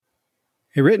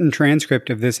A written transcript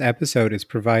of this episode is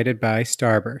provided by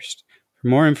Starburst. For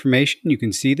more information, you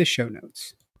can see the show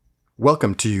notes.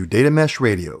 Welcome to Data Mesh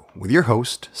Radio with your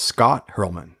host, Scott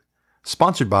Hurlman,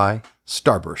 sponsored by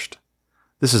Starburst.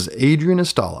 This is Adrian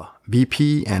Estala,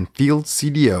 VP and Field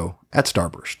CDO at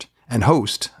Starburst, and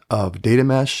host of Data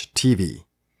Mesh TV.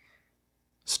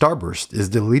 Starburst is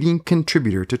the leading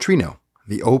contributor to Trino,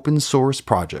 the open source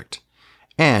project,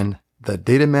 and the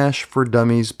Data Mesh for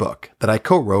Dummies book that I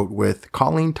co-wrote with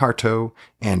Colleen Tarto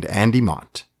and Andy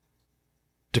Mott.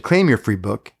 To claim your free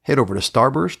book, head over to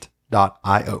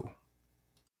starburst.io.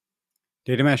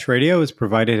 Data Mesh Radio is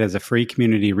provided as a free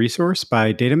community resource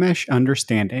by Data Mesh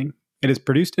Understanding. It is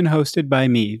produced and hosted by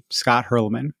me, Scott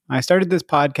Hurlman. I started this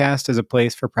podcast as a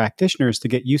place for practitioners to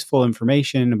get useful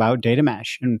information about data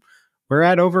mesh, and we're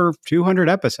at over 200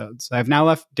 episodes. I've now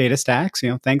left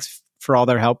DataStax, thanks for all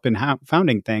their help in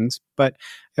founding things, but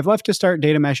I've left to start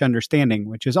Data Mesh Understanding,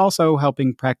 which is also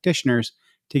helping practitioners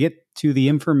to get to the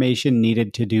information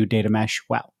needed to do data mesh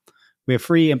well. We have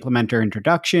free implementer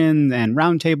introduction and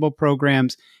roundtable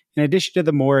programs, in addition to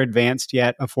the more advanced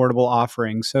yet affordable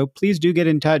offerings. So please do get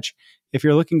in touch if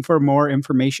you're looking for more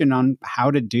information on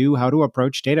how to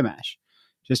approach data mesh.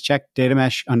 Just check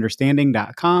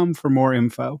datameshunderstanding.com for more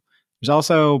info. There's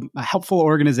also a helpful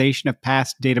organization of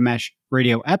past Data Mesh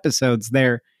Radio episodes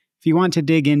there if you want to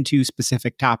dig into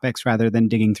specific topics rather than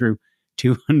digging through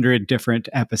 200 different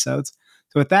episodes.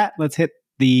 So with that, let's hit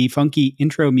the funky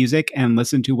intro music and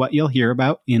listen to what you'll hear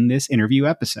about in this interview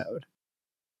episode.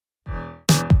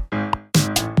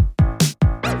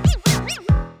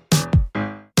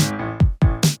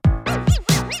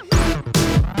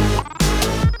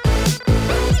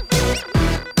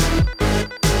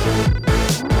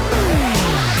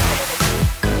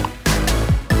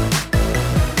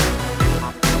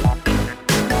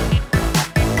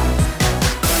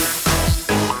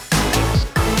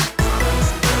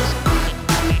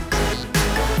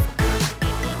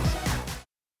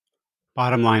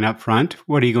 Bottom line up front,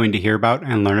 what are you going to hear about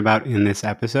and learn about in this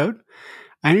episode?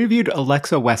 I interviewed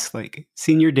Alexa Westlake,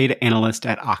 Senior Data Analyst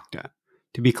at Okta.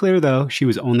 To be clear, though, she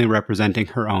was only representing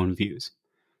her own views.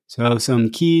 So some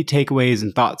key takeaways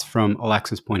and thoughts from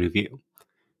Alexa's point of view.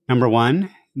 Number one,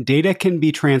 data can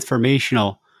be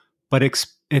transformational, but it's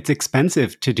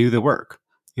expensive to do the work.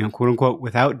 Quote unquote,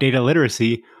 without data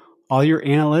literacy, all your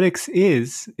analytics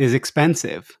is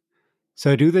expensive.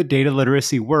 So do the data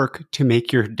literacy work to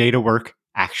make your data work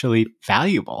actually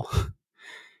valuable.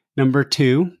 Number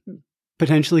two,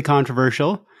 potentially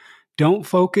controversial, don't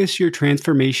focus your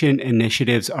transformation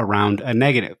initiatives around a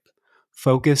negative.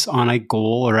 Focus on a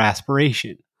goal or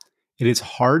aspiration. It is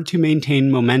hard to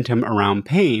maintain momentum around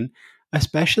pain,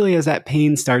 especially as that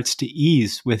pain starts to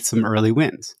ease with some early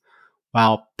wins.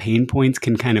 While pain points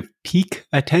can kind of pique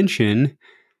attention,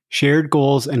 shared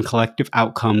goals and collective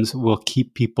outcomes will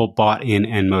keep people bought in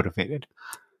and motivated.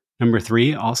 Number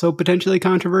three, also potentially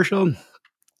controversial,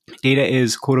 data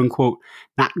is, quote unquote,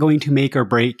 not going to make or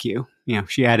break you.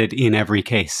 She added in every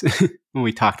case when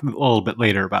we talked a little bit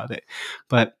later about it.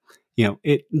 But,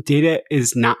 data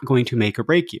is not going to make or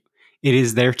break you. It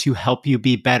is there to help you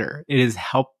be better. It is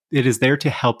there to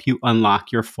help you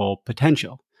unlock your full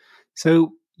potential.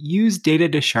 So use data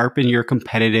to sharpen your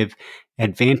competitive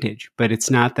advantage, but it's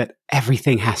not that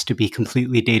everything has to be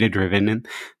completely data-driven and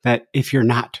that if you're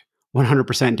not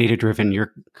 100% data-driven,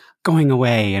 you're going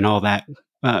away and all that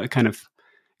kind of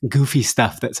goofy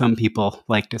stuff that some people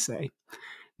like to say.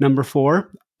 Number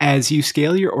four, as you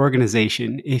scale your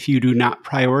organization, if you do not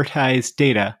prioritize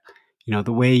data,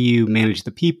 the way you manage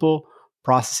the people,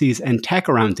 processes, and tech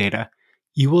around data,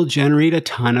 you will generate a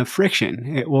ton of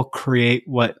friction. It will create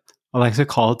what Alexa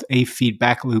called a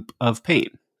feedback loop of pain.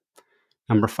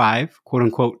 Number five, quote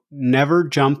unquote, never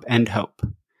jump and hope,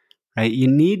 right? You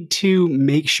need to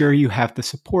make sure you have the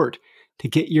support to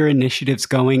get your initiatives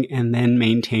going and then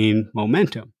maintain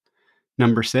momentum.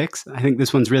 Number six, I think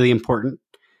this one's really important.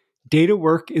 Data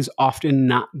work is often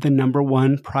not the number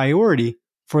one priority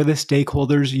for the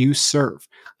stakeholders you serve,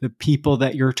 the people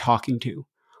that you're talking to.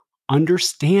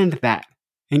 Understand that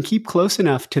and keep close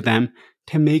enough to them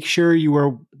to make sure you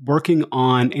are working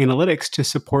on analytics to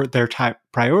support their type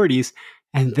priorities,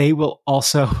 and they will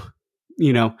also,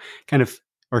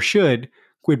 should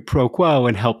quid pro quo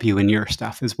and help you in your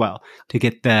stuff as well to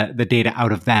get the data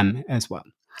out of them as well.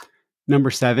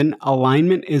 Number seven,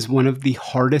 alignment is one of the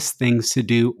hardest things to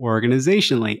do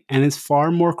organizationally and is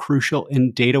far more crucial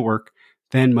in data work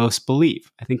than most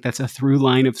believe. I think that's a through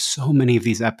line of so many of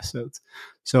these episodes.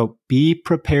 So be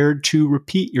prepared to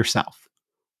repeat yourself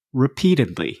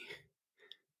repeatedly.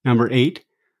 Number eight,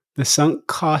 the sunk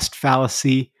cost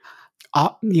fallacy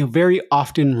very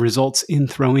often results in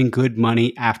throwing good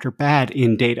money after bad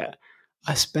in data,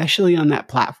 especially on that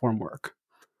platform work.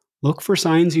 Look for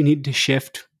signs you need to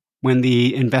shift when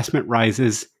the investment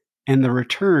rises and the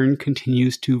return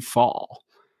continues to fall.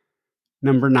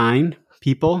 Number 9,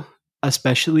 people,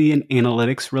 especially in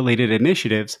analytics related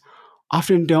initiatives,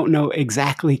 often don't know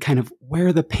exactly kind of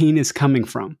where the pain is coming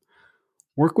from.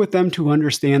 Work with them to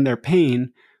understand their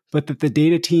pain, but that the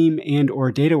data team and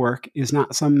or data work is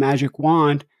not some magic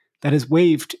wand that is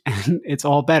waved and it's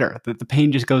all better, that the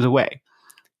pain just goes away.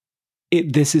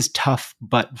 This is tough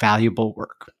but valuable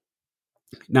work.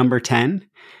 Number 10,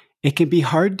 it can be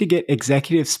hard to get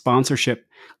executive sponsorship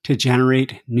to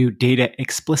generate new data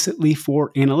explicitly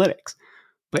for analytics,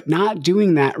 but not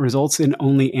doing that results in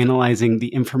only analyzing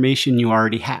the information you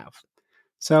already have.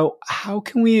 So, how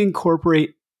can we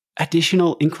incorporate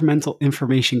additional incremental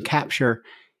information capture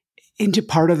into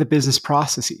part of the business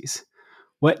processes?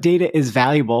 What data is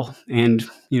valuable and,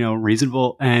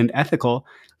 reasonable and ethical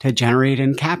to generate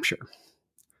and capture?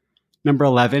 Number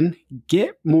 11,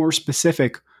 get more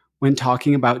specific when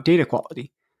talking about data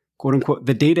quality. Quote unquote,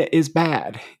 the data is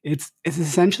bad. It's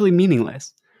essentially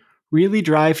meaningless. Really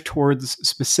drive towards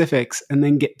specifics and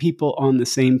then get people on the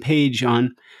same page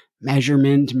on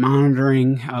measurement,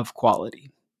 monitoring of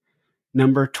quality.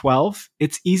 Number 12,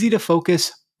 it's easy to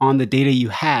focus on the data you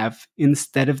have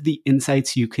instead of the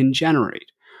insights you can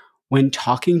generate. When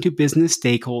talking to business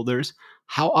stakeholders,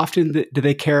 how often do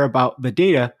they care about the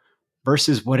data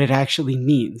versus what it actually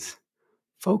means?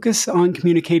 Focus on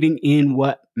communicating in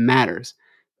what matters,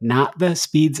 not the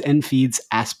speeds and feeds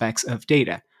aspects of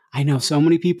data. I know so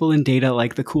many people in data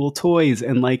like the cool toys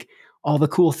and like all the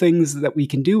cool things that we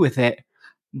can do with it,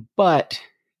 but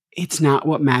it's not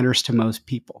what matters to most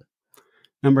people.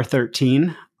 Number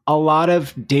 13, a lot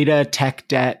of data tech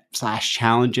debt /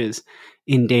 challenges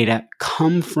in data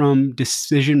come from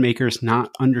decision makers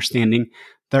not understanding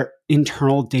their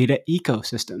internal data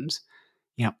ecosystems.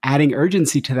 Adding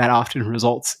urgency to that often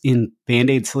results in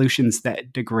band-aid solutions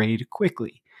that degrade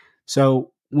quickly.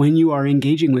 So when you are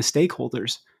engaging with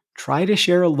stakeholders, try to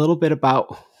share a little bit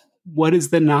about what is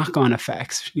the knock-on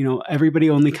effects. Everybody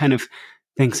only kind of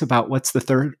thinks about what's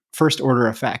the first order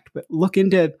effect, but look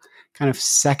into kind of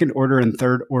second order and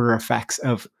third order effects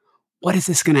of what is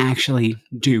this going to actually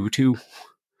do to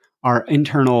our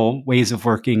internal ways of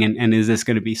working, and is this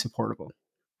going to be supportable?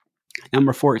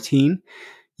 Number 14,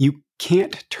 you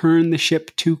can't turn the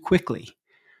ship too quickly.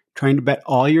 Trying to bet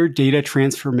all your data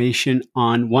transformation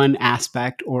on one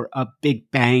aspect or a big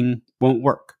bang won't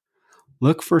work.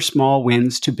 Look for small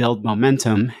wins to build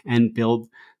momentum and build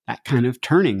that kind of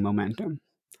turning momentum.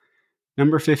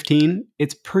 Number 15,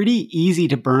 it's pretty easy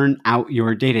to burn out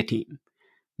your data team.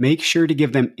 Make sure to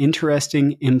give them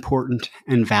interesting, important,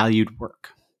 and valued work.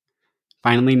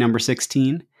 Finally, number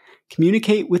 16,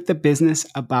 communicate with the business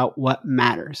about what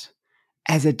matters.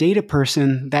 As a data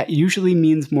person, that usually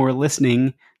means more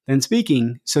listening than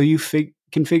speaking, so you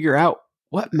can figure out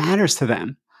what matters to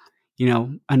them.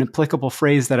 An applicable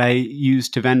phrase that I use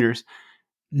to vendors: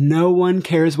 no one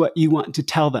cares what you want to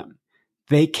tell them.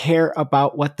 They care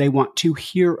about what they want to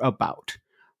hear about,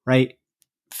 right?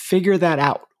 Figure that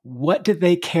out. What do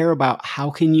they care about? How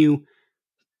can you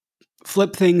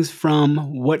flip things from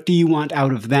what do you want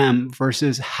out of them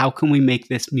versus how can we make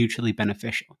this mutually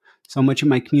beneficial? So much of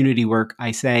my community work,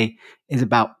 I say, is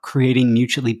about creating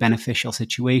mutually beneficial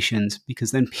situations,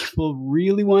 because then people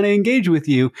really want to engage with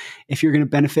you if you're going to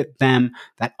benefit them.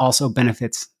 That also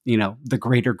benefits, the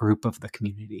greater group of the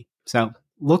community. So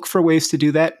look for ways to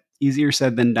do that. Easier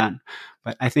said than done.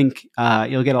 But I think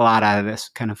you'll get a lot out of this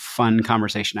kind of fun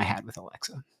conversation I had with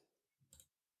Alexa.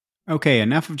 Okay,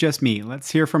 enough of just me. Let's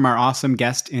hear from our awesome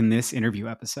guest in this interview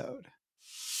episode.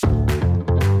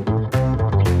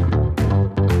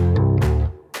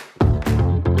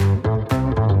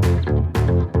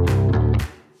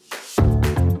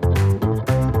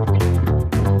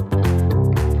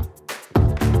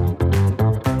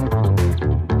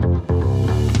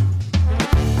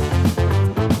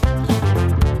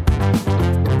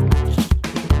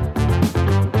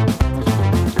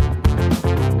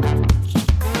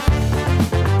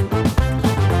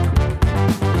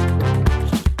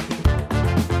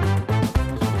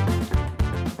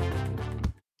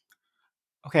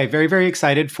 Okay, very, very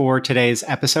excited for today's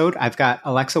episode. I've got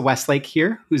Alexa Westlake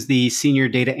here, who's the senior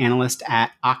data analyst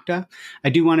at Okta. I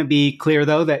do want to be clear,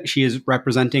 though, that she is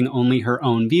representing only her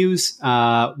own views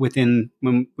when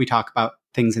we talk about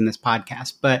things in this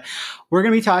podcast. But we're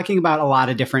going to be talking about a lot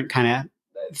of different kind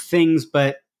of things,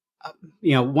 but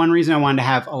one reason I wanted to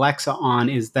have Alexa on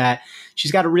is that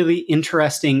she's got a really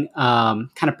interesting kind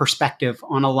of perspective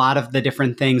on a lot of the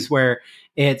different things where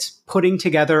it's putting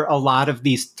together a lot of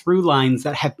these through lines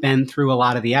that have been through a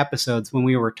lot of the episodes. When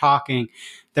we were talking,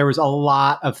 there was a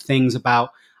lot of things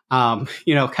about,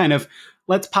 kind of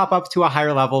let's pop up to a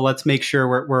higher level. Let's make sure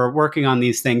we're working on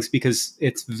these things because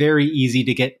it's very easy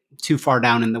to get too far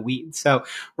down in the weeds. So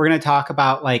we're going to talk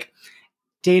about like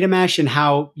data mesh and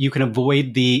how you can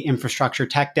avoid the infrastructure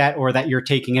tech debt, or that you're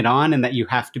taking it on and that you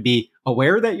have to be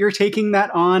aware that you're taking that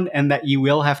on and that you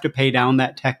will have to pay down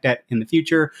that tech debt in the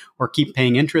future or keep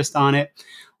paying interest on it.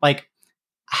 Like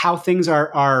how things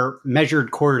are measured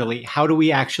quarterly. How do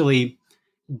we actually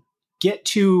get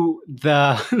to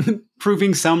the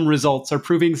proving some results or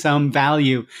proving some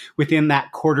value within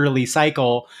that quarterly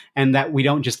cycle, and that we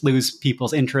don't just lose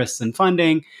people's interests and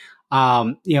funding?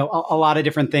 A lot of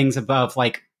different things above,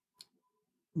 like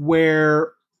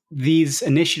where these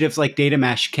initiatives like data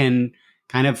mesh can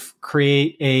kind of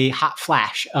create a hot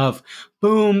flash of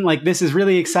boom, like this is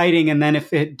really exciting. And then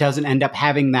if it doesn't end up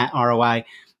having that ROI,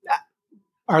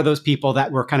 are those people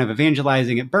that were kind of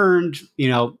evangelizing it burned?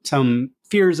 Some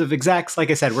fears of execs. Like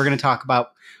I said, we're going to talk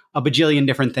about a bajillion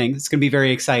different things. It's going to be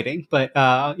very exciting, but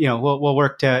we'll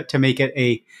work to make it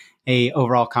a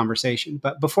overall conversation.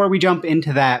 But before we jump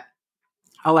into that,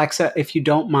 Alexa, if you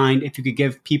don't mind, if you could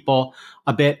give people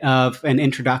a bit of an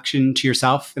introduction to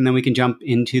yourself, and then we can jump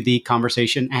into the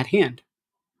conversation at hand.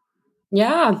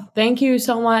 Yeah, thank you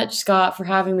so much, Scott, for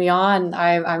having me on.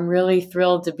 I'm really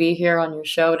thrilled to be here on your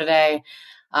show today.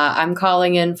 I'm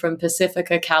calling in from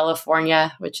Pacifica,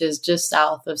 California, which is just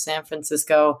south of San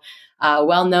Francisco,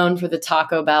 well known for the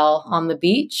Taco Bell on the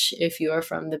beach, if you are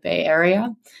from the Bay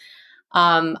Area.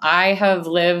 I have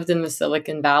lived in the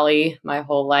Silicon Valley my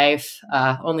whole life,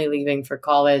 only leaving for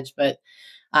college, but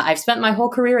I've spent my whole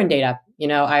career in data.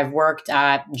 I've worked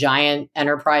at giant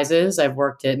enterprises. I've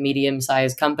worked at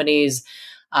medium-sized companies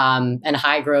and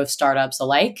high-growth startups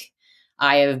alike.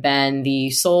 I have been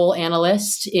the sole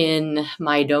analyst in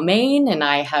my domain, and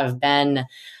I have been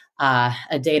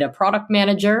a data product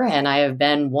manager, and I have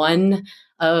been one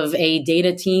of a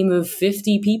data team of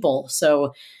 50 people.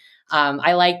 So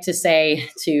I like to say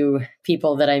to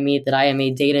people that I meet that I am a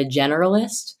data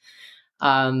generalist.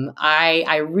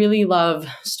 I really love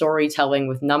storytelling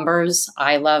with numbers.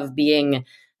 I love being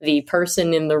the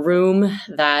person in the room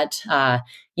that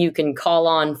you can call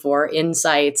on for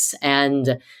insights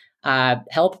and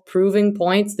help proving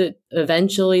points that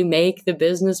eventually make the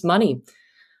business money.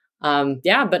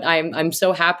 But I'm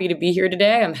so happy to be here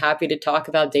today. I'm happy to talk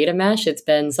about data mesh. It's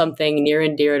been something near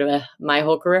and dear to my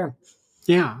whole career.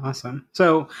 Yeah, awesome.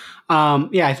 So,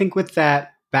 I think with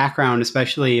that background,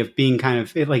 especially of being kind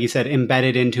of, like you said,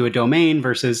 embedded into a domain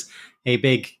versus a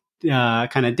big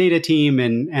kind of data team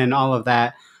and all of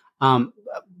that,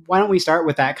 why don't we start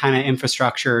with that kind of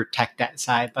infrastructure tech debt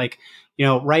side? Like,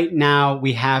 right now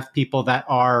we have people that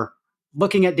are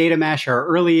looking at data mesh or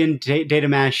early in data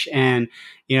mesh, and,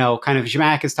 kind of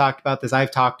Zhamak has talked about this.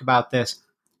 I've talked about this.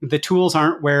 The tools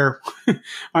aren't where,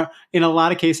 in a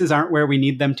lot of cases, aren't where we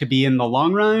need them to be in the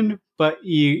long run. But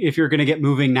if you're going to get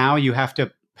moving now, you have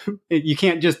to, you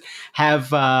can't just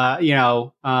have,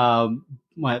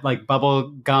 like bubble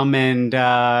gum and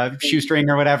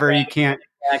shoestring or whatever. You can't.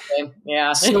 Exactly.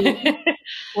 Yeah. So,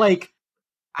 like,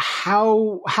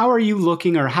 how are you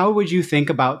looking, or how would you think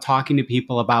about talking to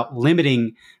people about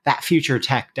limiting that future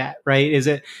tech debt? Right? Is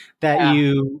it that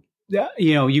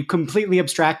you completely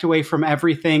abstract away from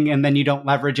everything and then you don't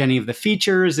leverage any of the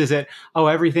features? Is it,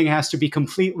 everything has to be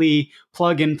completely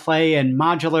plug and play and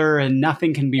modular and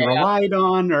nothing can be relied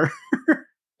on? Or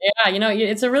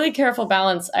it's a really careful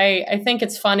balance. I think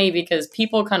it's funny because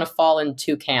people kind of fall in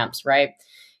two camps, right?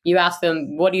 You ask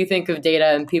them, what do you think of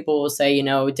data? And people will say,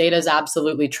 data is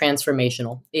absolutely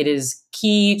transformational. It is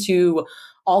key to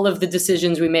all of the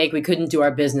decisions we make. We couldn't do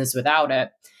our business without it.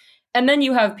 And then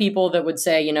you have people that would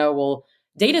say, well,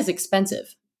 data is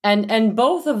expensive. And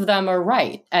both of them are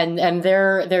right. And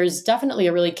there's definitely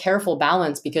a really careful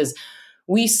balance, because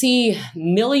we see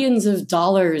millions of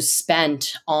dollars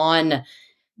spent on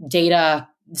data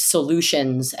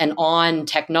solutions and on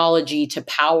technology to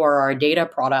power our data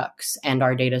products and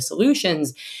our data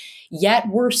solutions. Yet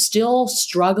we're still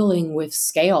struggling with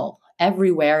scale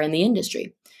everywhere in the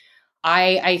industry.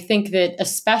 I think that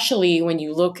especially when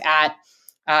you look at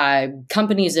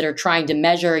companies that are trying to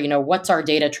measure, what's our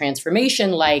data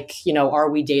transformation like? Are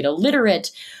we data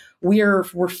literate? We're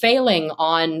failing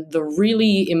on the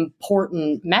really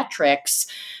important metrics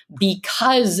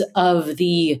because of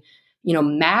the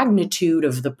magnitude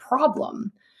of the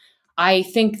problem. I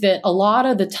think that a lot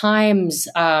of the times,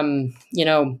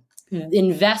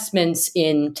 investments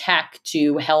in tech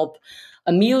to help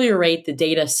ameliorate the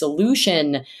data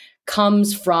solution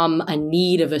comes from a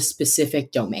need of a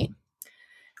specific domain.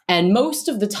 And most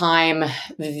of the time,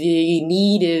 the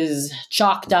need is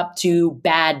chalked up to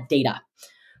bad data,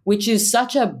 which is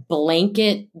such a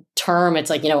blanket term. It's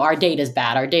like, our data is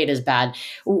bad. Our data is bad.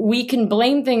 We can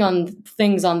blame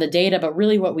things on the data, but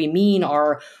really what we mean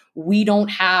are we don't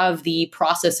have the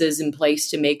processes in place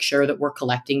to make sure that we're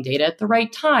collecting data at the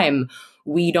right time.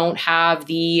 We don't have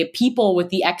the people with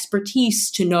the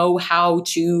expertise to know how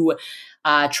to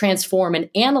transform and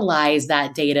analyze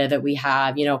that data that we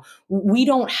have. We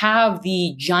don't have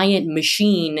the giant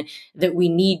machine that we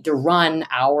need to run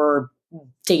our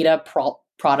data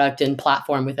product and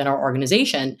platform within our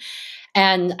organization.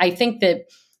 And I think that,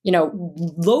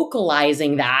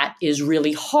 localizing that is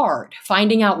really hard.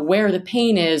 Finding out where the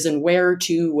pain is and where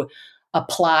to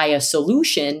apply a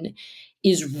solution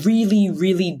is really,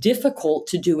 really difficult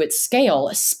to do at scale,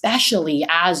 especially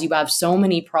as you have so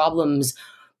many problems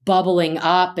bubbling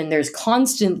up and there's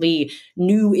constantly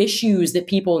new issues that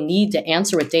people need to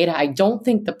answer with data. I don't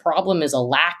think the problem is a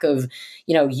lack of,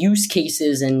 use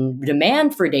cases and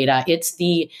demand for data. It's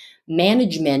the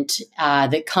management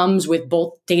that comes with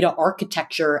both data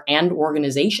architecture and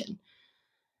organization.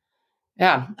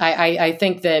 Yeah, I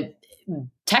think that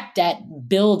tech debt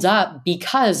builds up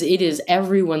because it is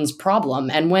everyone's problem.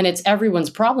 And when it's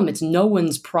everyone's problem, it's no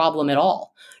one's problem at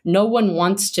all. No one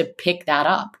wants to pick that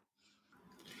up.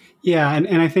 Yeah,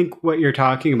 and I think what you're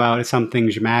talking about is something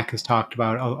Zhamak has talked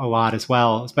about a lot as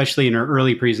well, especially in her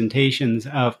early presentations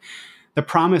of the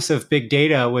promise of big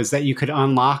data was that you could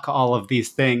unlock all of these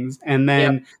things. And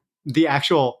then the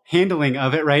actual handling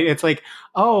of it, right? It's like,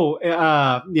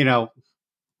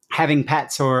 having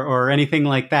pets or anything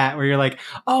like that, where you're like,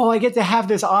 oh, I get to have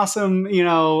this awesome,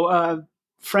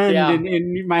 friend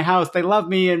in my house. They love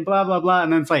me and blah, blah, blah.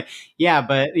 And then it's like, yeah,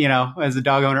 but, as a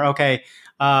dog owner, okay,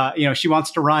 she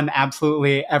wants to run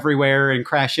absolutely everywhere and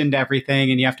crash into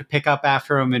everything. And you have to pick up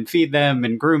after them and feed them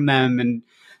and groom them. And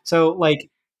so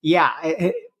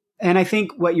and I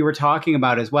think what you were talking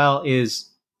about as well is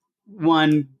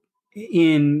one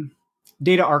in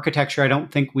data architecture. I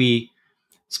don't think we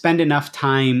spend enough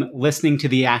time listening to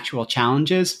the actual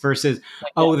challenges versus,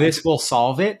 this will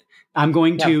solve it. I'm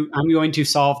going to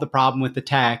solve the problem with the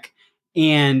tech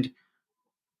and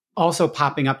also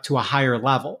popping up to a higher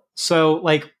level. So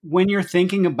like when you're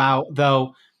thinking about,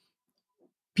 though,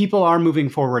 people are moving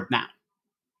forward now.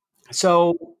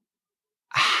 So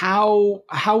how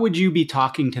would you be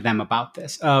talking to them about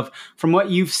this? From what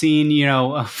you've seen,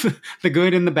 of the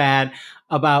good and the bad,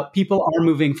 about people are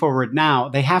moving forward now.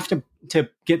 They have to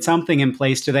get something in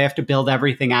place. Do they have to build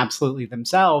everything absolutely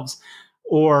themselves?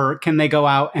 Or can they go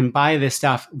out and buy this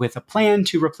stuff with a plan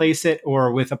to replace it,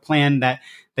 or with a plan that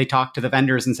they talk to the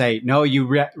vendors and say, no,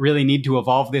 you really need to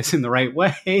evolve this in the right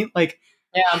way? Like,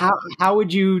 how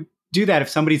would you do that if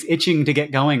somebody's itching to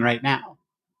get going right now?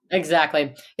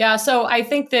 Exactly. Yeah. So I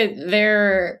think that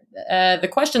the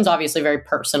question's obviously very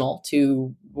personal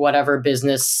to whatever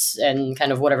business and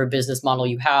kind of whatever business model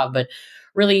you have. But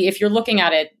really, if you're looking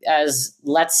at it as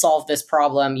let's solve this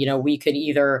problem, we could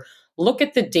either look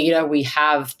at the data we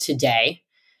have today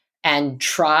and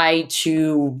try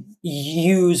to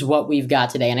use what we've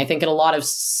got today. And I think in a lot of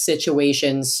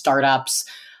situations, startups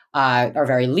are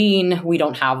very lean. We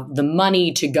don't have the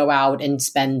money to go out and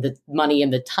spend the money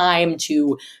and the time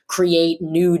to create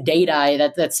new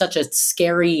data. That's such a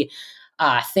scary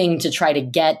thing to try to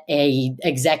get a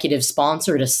executive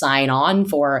sponsor to sign on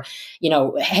for,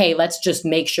 hey, let's just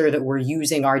make sure that we're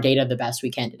using our data the best we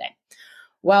can today.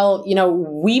 Well,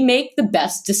 we make the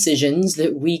best decisions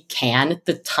that we can at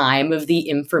the time of the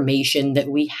information that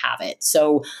we have it.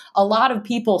 So a lot of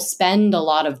people spend a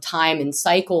lot of time in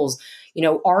cycles,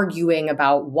 arguing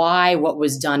about why what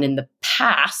was done in the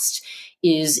past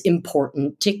is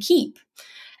important to keep.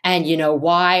 And,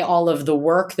 why all of the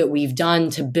work that we've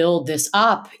done to build this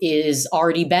up is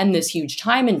already been this huge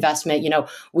time investment.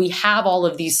 We have all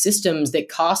of these systems that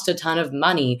cost a ton of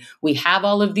money. We have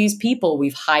all of these people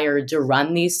we've hired to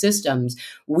run these systems.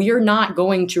 We're not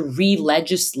going to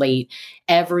re-legislate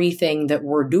everything that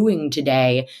we're doing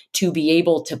today to be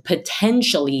able to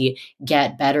potentially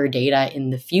get better data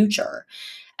in the future.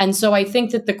 And so I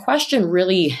think that the question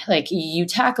really, like, you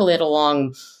tackle it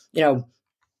along,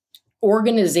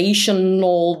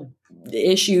 organizational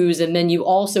issues, and then you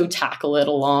also tackle it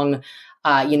along,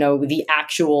 the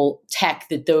actual tech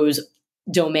that those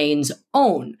domains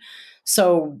own.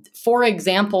 So, for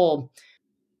example,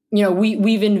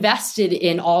 we've invested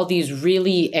in all these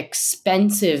really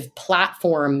expensive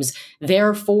platforms.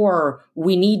 Therefore,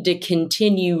 we need to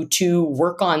continue to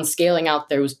work on scaling out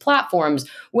those platforms,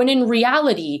 when in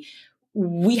reality,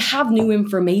 we have new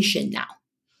information now.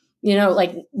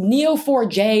 Like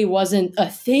Neo4j wasn't a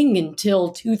thing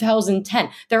until 2010.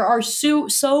 There are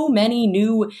so many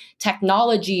new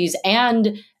technologies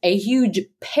and a huge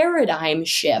paradigm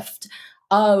shift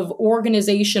of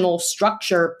organizational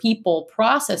structure, people,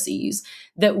 processes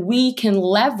that we can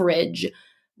leverage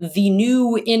the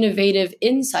new innovative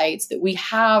insights that we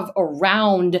have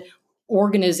around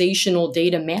organizational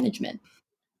data management.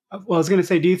 Well, I was going to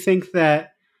say, do you think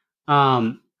that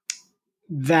um,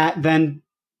 that then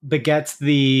begets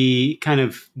the kind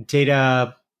of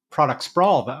data product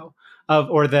sprawl, though,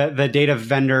 or the data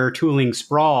vendor tooling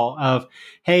sprawl of,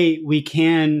 hey, we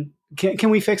can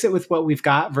we fix it with what we've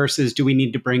got versus do we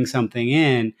need to bring something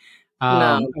in,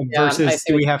 No, yeah, I versus see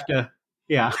do what we you have to,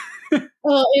 yeah.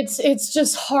 Well, it's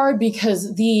just hard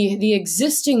because the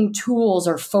existing tools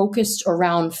are focused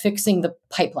around fixing the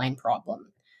pipeline problem.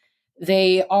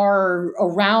 They are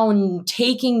around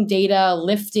taking data,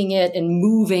 lifting it, and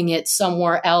moving it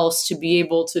somewhere else to be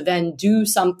able to then do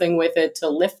something with it, to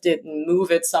lift it and move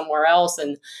it somewhere else.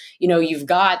 And you've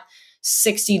got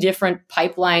 60 different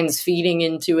pipelines feeding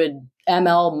into an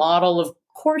ML model. Of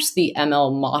course, the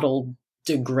ML model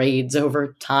degrades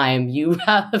over time. You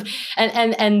have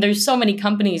and there's so many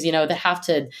companies that have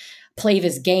to play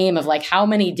this game of like, how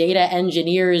many data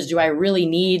engineers do I really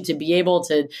need to be able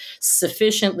to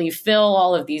sufficiently fill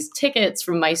all of these tickets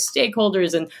from my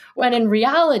stakeholders? And when in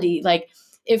reality, like,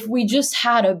 if we just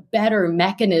had a better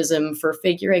mechanism for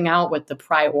figuring out what the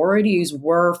priorities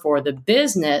were for the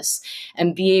business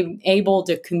and being able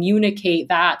to communicate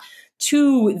that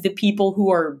to the people who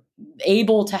are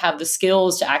able to have the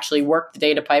skills to actually work the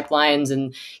data pipelines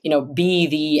and be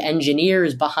the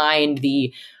engineers behind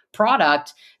the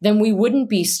product, then we wouldn't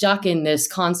be stuck in this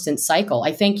constant cycle.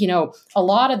 I think a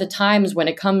lot of the times when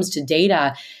it comes to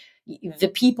data, the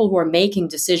people who are making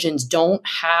decisions don't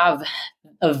have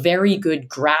a very good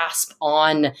grasp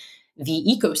on the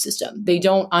ecosystem. They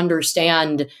don't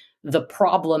understand the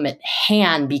problem at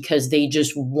hand because they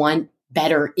just want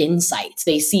better insights.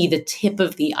 They see the tip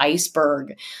of the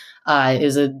iceberg,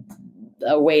 is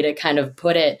a way to kind of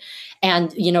put it.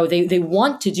 And, they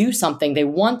want to do something. They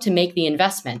want to make the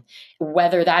investment,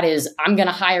 whether that is, I'm going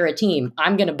to hire a team,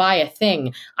 I'm going to buy a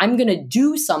thing, I'm going to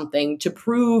do something to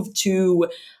prove to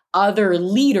other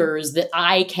leaders that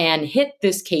I can hit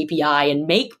this KPI and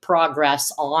make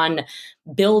progress on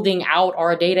building out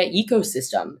our data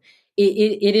ecosystem.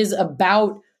 It is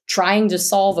about trying to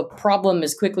solve a problem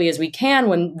as quickly as we can,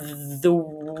 when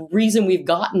the reason we've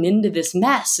gotten into this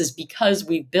mess is because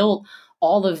we've built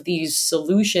all of these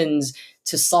solutions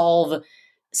to solve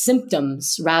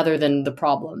symptoms rather than the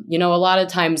problem. A lot of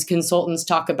times consultants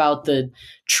talk about the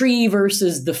tree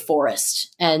versus the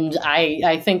forest. And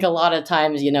I think a lot of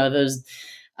times, those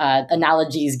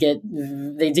analogies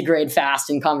they degrade fast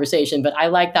in conversation, but I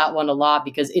like that one a lot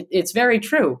because it's very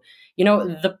true.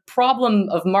 The problem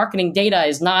of marketing data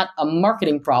is not a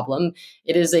marketing problem.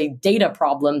 It is a data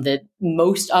problem that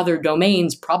most other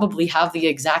domains probably have the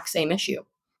exact same issue.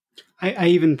 I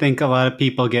even think a lot of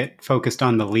people get focused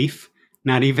on the leaf,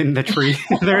 not even the tree.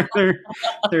 they're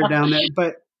down there.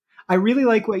 But I really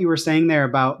like what you were saying there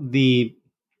about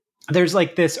there's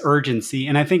like this urgency.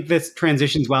 And I think this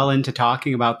transitions well into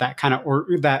talking about that kind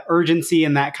of, that urgency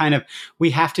and that kind of,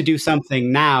 we have to do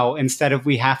something now instead of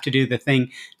we have to do the thing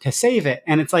to save it.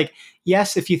 And it's like,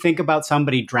 yes, if you think about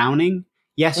somebody drowning,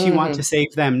 yes, you want to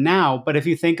save them now. But if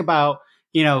you think about,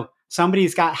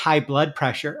 somebody's got high blood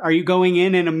pressure, are you going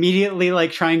in and immediately like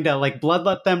trying to like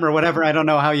bloodlet them or whatever? I don't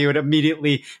know how you would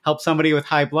immediately help somebody with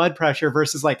high blood pressure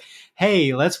versus like,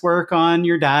 hey, let's work on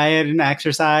your diet and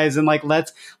exercise. And like,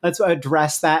 let's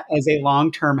address that as a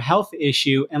long-term health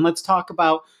issue. And let's talk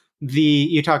about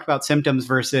you talked about symptoms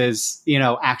versus,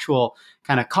 actual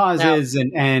kind of causes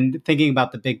and thinking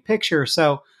about the big picture.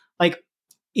 So like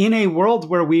in a world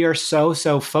where we are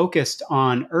so focused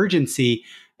on urgency,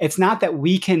 it's not that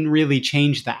we can really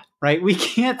change that, right? We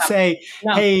can't say,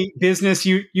 hey, business,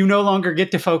 you no longer get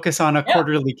to focus on a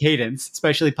quarterly cadence,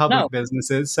 especially public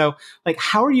businesses. So like,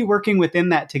 how are you working within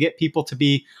that to get people to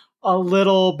be a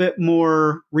little bit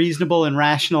more reasonable and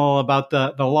rational about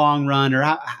the long run, or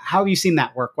how have you seen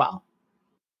that work well?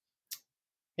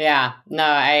 Yeah, no,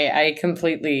 I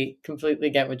completely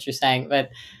get what you're saying, but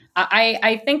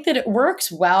I think that it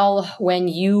works well when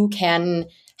you can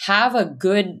have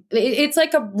it's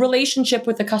like a relationship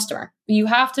with a customer. You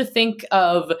have to think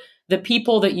of the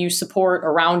people that you support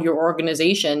around your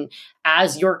organization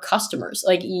as your customers.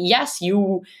 Like, yes,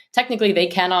 you technically they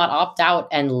cannot opt out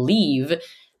and leave.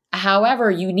 However,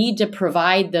 you need to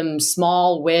provide them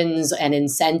small wins and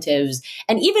incentives.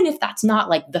 And even if that's not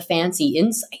like the fancy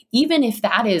insight, even if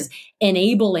that is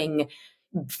enabling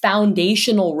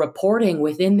foundational reporting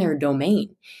within their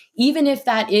domain, even if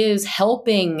that is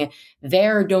helping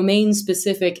their domain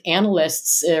specific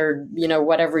analysts or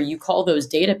whatever you call those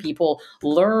data people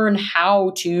learn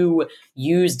how to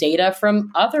use data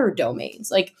from other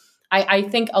domains. Like, I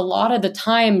think a lot of the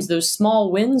times those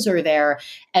small wins are there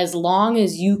as long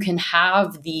as you can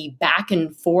have the back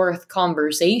and forth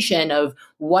conversation of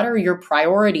what are your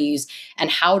priorities and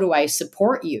how do I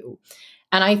support you.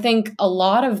 And I think a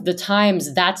lot of the times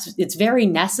it's very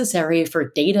necessary for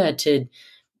data to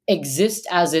exist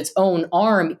as its own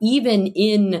arm, even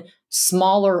in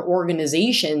smaller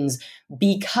organizations,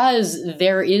 because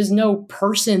there is no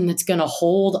person that's going to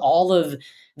hold all of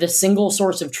the single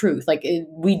source of truth. Like,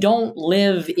 we don't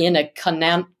live in a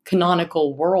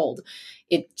canonical world.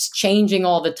 It's changing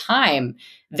all the time.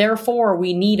 Therefore,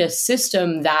 we need a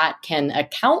system that can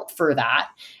account for that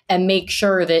and make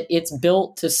sure that it's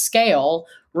built to scale,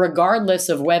 regardless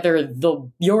of whether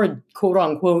your quote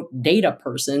unquote data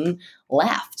person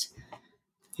left.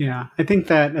 Yeah, I think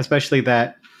that especially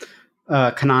that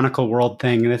canonical world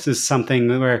thing, this is something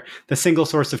where the single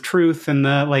source of truth and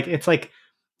it's like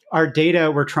our data,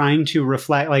 we're trying to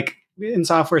reflect, like in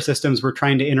software systems, we're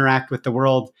trying to interact with the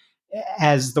world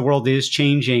as the world is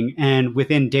changing. And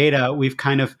within data, we've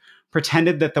kind of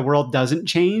pretended that the world doesn't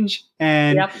change.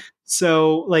 And Yep.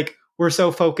 so like, we're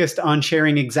so focused on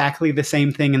sharing exactly the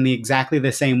same thing in exactly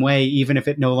the same way, even if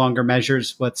it no longer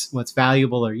measures what's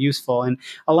valuable or useful. And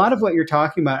a lot of what you're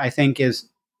talking about, I think, is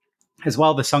as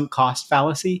well the sunk cost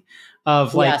fallacy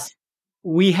of like, Yes.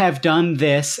 we have done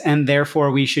this and therefore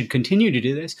we should continue to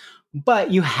do this. But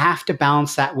you have to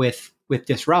balance that with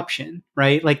disruption,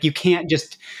 right? Like, you can't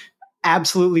just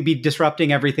absolutely be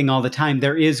disrupting everything all the time.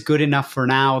 There is good enough for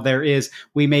now.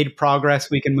 We made progress.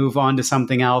 We can move on to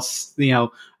something else.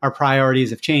 Our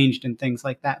priorities have changed and things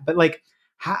like that. But like,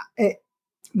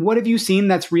 what have you seen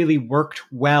that's really worked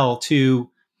well to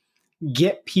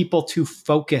get people to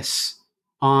focus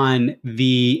on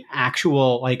the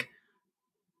actual, like,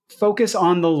 focus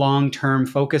on the long term,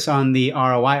 focus on the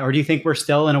ROI? Or do you think we're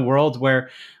still in a world where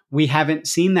we haven't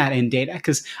seen that in data?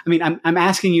 Because I mean, I'm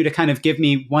asking you to kind of give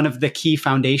me one of the key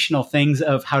foundational things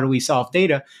of how do we solve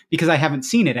data, because I haven't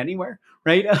seen it anywhere,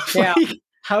 right? Yeah. Like,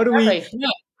 how do Exactly. we Yeah.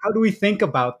 how do we think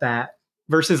about that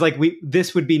versus like,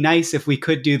 this would be nice if we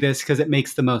could do this because it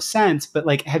makes the most sense. But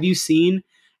like, have you seen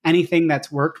anything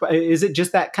that's worked? Is it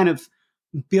just that kind of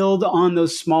build on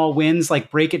those small wins,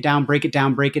 like break it down, break it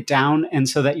down, break it down, and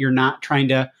so that you're not trying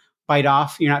to bite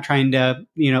off, you're not trying to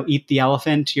eat the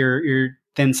elephant, you're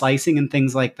thin slicing and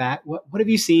things like that? What have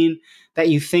you seen that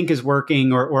you think is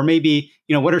working, or maybe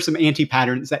what are some anti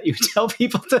patterns that you tell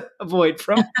people to avoid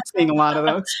from seeing a lot of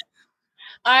those?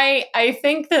 I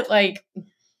think that like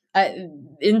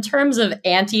in terms of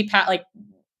like,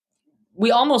 we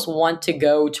almost want to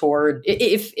go toward,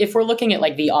 if we're looking at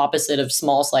like the opposite of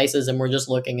small slices and we're just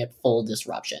looking at full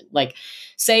disruption. Like,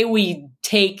 say we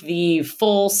take the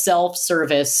full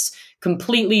self-service,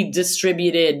 completely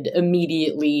distributed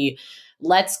immediately,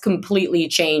 let's completely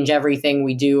change everything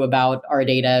we do about our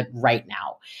data right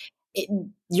now.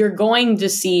 You're going to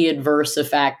see adverse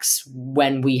effects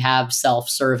when we have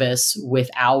self-service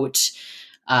without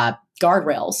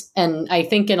guardrails. And I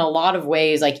think in a lot of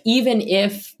ways, like, even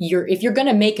if you're going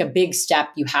to make a big step,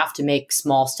 you have to make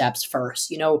small steps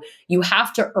first. You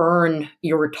have to earn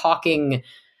your talking.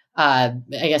 I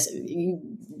guess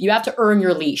you have to earn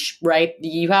your leash, right?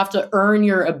 You have to earn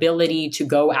your ability to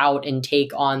go out and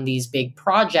take on these big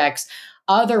projects.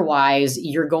 Otherwise,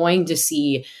 you're going to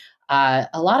see a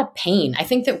lot of pain. I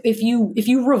think that if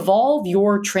you revolve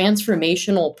your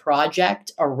transformational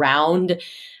project around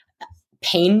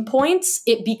pain points,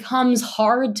 it becomes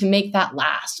hard to make that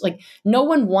last. Like, no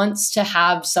one wants to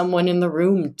have someone in the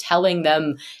room telling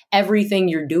them everything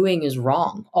you're doing is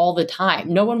wrong all the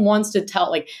time. No one wants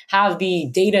to have the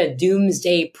data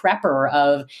doomsday prepper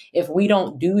of, if we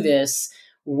don't do this,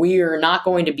 we're not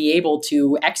going to be able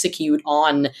to execute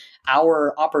on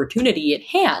our opportunity at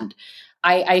hand.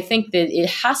 I think that it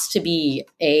has to be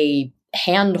a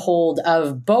handhold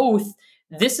of both.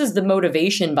 This is the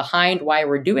motivation behind why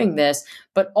we're doing this,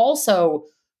 but also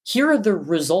here are the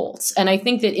results. And I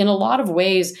think that in a lot of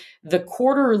ways, the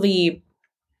quarterly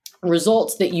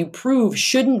results that you prove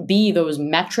shouldn't be those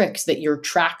metrics that you're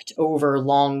tracked over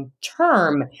long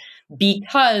term,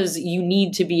 because you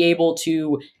need to be able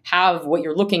to have what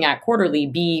you're looking at quarterly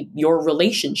be your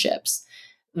relationships.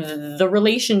 The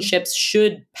relationships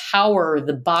should power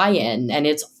the buy-in, and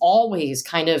it's always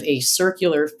kind of a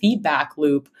circular feedback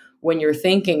loop when you're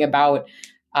thinking about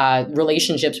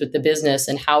relationships with the business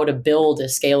and how to build a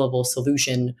scalable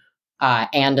solution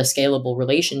and a scalable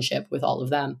relationship with all of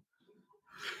them.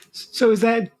 So is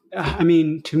that, I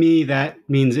mean, to me, that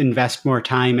means invest more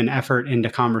time and effort into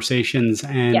conversations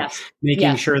and Yes. making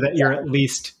Yes. sure that you're at Exactly.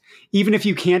 least, even if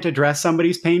you can't address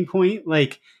somebody's pain point,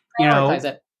 like, you know, Prioritize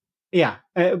it. yeah,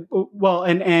 well,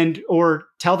 or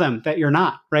tell them that you're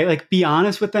not, right? Like, be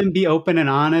honest with them, be open and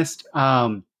honest.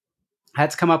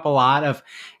 That's come up a lot of,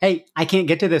 hey, I can't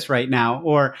get to this right now,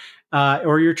 or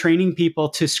you're training people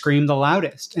to scream the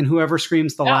loudest, and whoever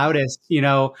screams the Yeah. loudest,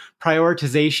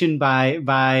 prioritization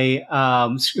by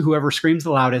whoever screams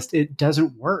the loudest, it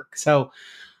doesn't work. So,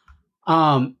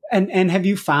 and have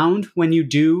you found when you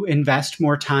do invest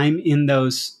more time in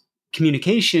those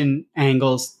communication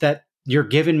angles that you're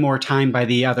given more time by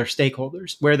the other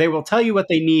stakeholders, where they will tell you what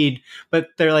they need, but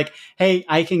they're like, "Hey,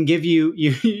 I can give you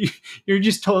you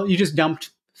just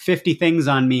dumped 50 things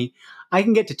on me. I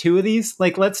can get to two of these.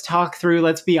 Like, let's talk through.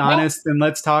 Let's be Yeah. honest, and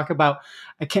let's talk about.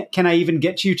 Can I even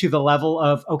get you to the level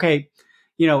of, okay,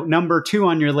 number two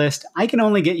on your list? I can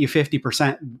only get you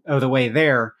 50% of the way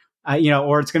there."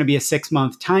 Or it's going to be a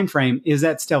 6-month time frame. Is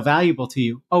that still valuable to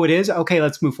you? Oh, it is. Okay,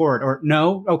 let's move forward. Or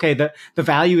no, okay, the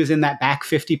value is in that back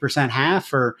 50%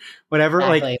 half or whatever.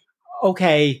 Like, Exactly.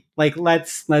 okay, like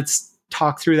let's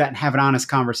talk through that and have an honest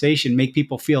conversation. Make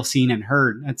people feel seen and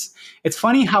heard. It's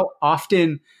funny how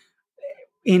often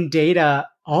in data,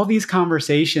 all these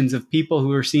conversations of people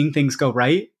who are seeing things go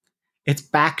right, it's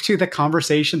back to the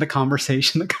conversation, the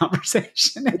conversation, the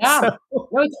conversation. It's Yeah. so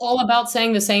No, it's all about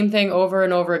saying the same thing over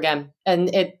and over again. And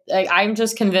I'm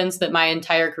just convinced that my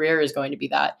entire career is going to be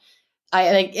that.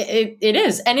 I like it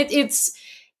is. And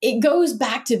it goes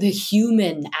back to the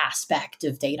human aspect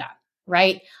of data,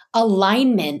 right?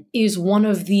 Alignment is one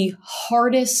of the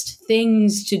hardest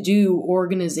things to do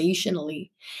organizationally.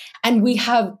 And we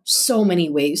have so many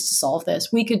ways to solve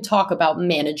this. We could talk about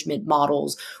management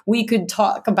models. We could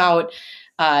talk about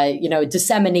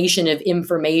dissemination of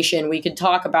information. We could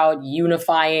talk about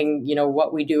unifying,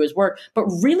 what we do as work. But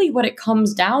really what it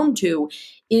comes down to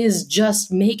is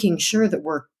just making sure that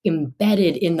we're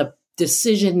embedded in the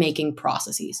decision-making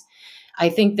processes. I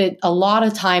think that a lot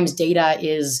of times data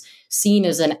is seen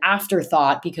as an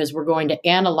afterthought because we're going to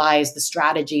analyze the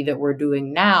strategy that we're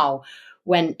doing now.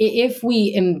 When if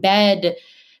we embed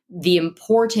the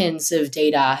importance of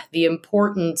data, the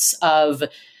importance of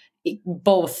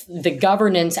both the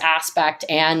governance aspect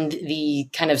and the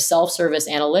kind of self-service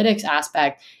analytics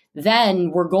aspect,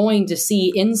 then we're going to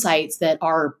see insights that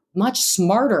are much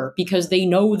smarter because they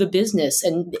know the business,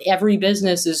 and every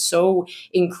business is so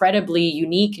incredibly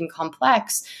unique and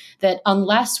complex that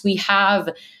unless we have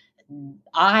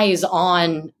eyes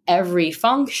on every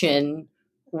function,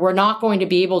 we're not going to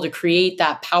be able to create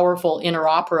that powerful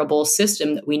interoperable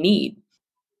system that we need.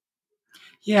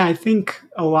 yeah, I think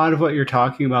a lot of what you're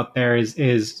talking about there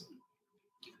is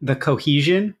the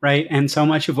cohesion, right? And so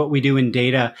much of what we do in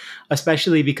data,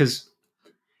 especially because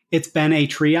it's been a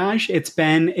triage.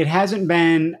 It hasn't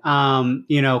been,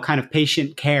 kind of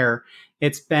patient care.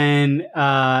 It's been,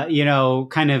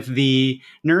 kind of the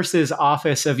nurse's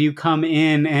office of you come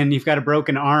in and you've got a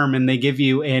broken arm and they give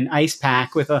you an ice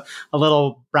pack with a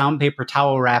little brown paper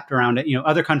towel wrapped around it.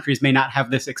 Other countries may not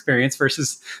have this experience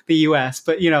versus the US,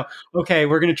 but, okay,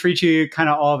 we're going to treat you kind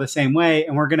of all the same way.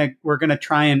 And we're going to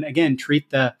try and again,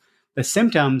 treat the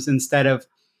symptoms instead of,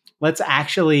 let's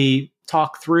actually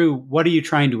talk through, what are you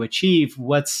trying to achieve?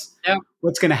 What's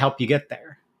going to help you get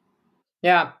there?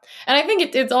 Yeah. And I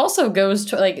think it also goes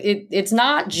to like, it's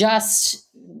not just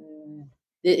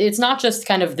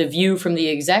kind of the view from the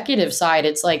executive side.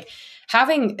 It's like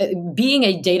being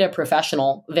a data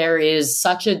professional, there is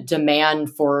such a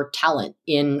demand for talent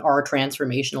in our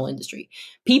transformational industry.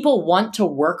 People want to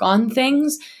work on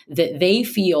things that they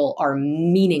feel are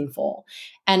meaningful.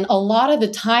 And a lot of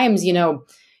the times, you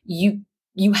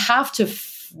have to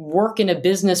work in a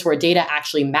business where data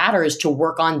actually matters to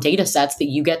work on data sets that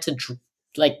you get to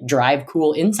drive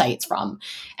cool insights from,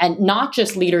 and not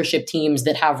just leadership teams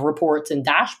that have reports and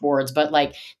dashboards, but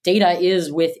like data is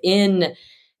within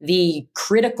the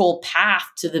critical path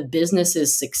to the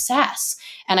business's success.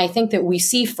 And I think that we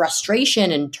see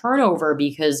frustration and turnover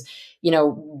because,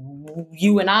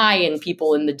 you and I and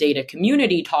people in the data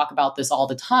community talk about this all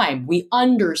the time. We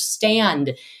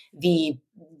understand the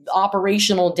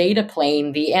operational data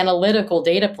plane, the analytical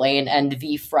data plane, and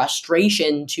the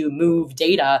frustration to move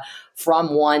data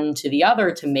from one to the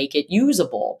other to make it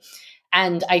usable.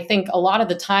 And I think a lot of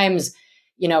the times,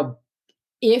 you know,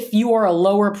 if you are a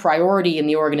lower priority in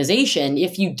the organization,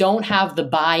 if you don't have the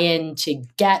buy-in to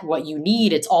get what you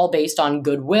need, it's all based on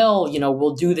goodwill. You know,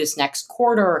 we'll do this next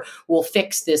quarter. We'll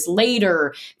fix this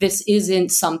later. This isn't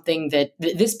something that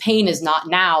this pain is not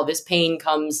now. This pain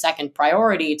comes second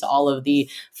priority to all of the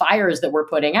fires that we're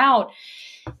putting out.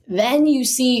 Then you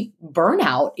see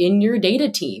burnout in your data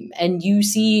team, and you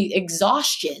see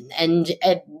exhaustion, and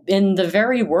in the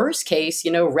very worst case,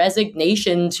 you know,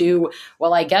 resignation to,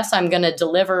 well, I guess I'm going to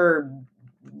deliver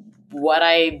what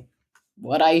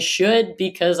I should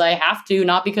because I have to,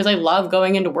 not because I love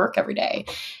going into work every day.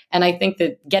 And I think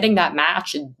that getting that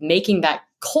match and making that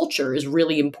culture is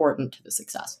really important to the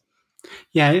success.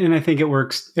 Yeah, and I think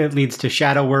it leads to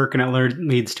shadow work, and it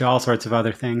leads to all sorts of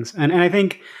other things. And I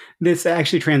think this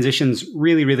actually transitions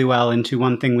really, really well into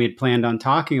one thing we had planned on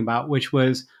talking about, which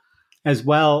was as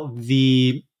well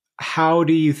how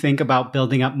do you think about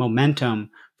building up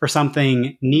momentum for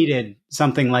something needed,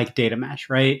 something like data mesh,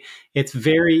 right? It's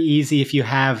very easy if you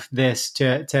have this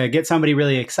to get somebody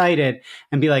really excited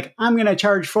and be like, I'm going to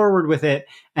charge forward with it.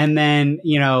 And then,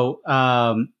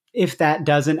 if that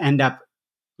doesn't end up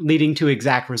leading to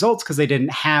exact results because they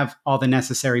didn't have all the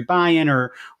necessary buy-in,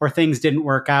 or things didn't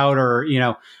work out, or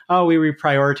we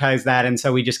reprioritized that, and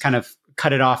so we just kind of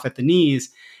cut it off at the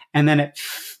knees, and then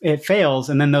it fails,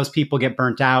 and then those people get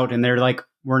burnt out, and they're like,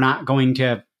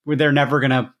 they're never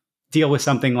going to deal with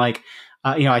something like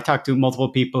I talked to multiple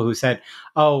people who said,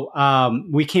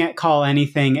 we can't call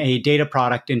anything a data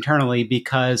product internally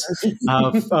because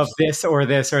of this or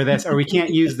this or this, or we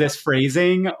can't use this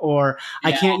phrasing, or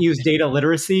I can't use data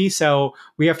literacy. So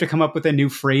we have to come up with a new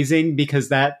phrasing because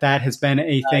that has been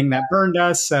a thing that burned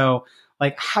us. So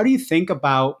like, how do you think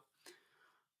about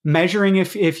measuring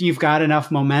if you've got enough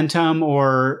momentum,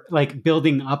 or like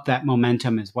building up that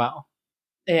momentum as well?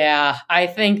 Yeah, I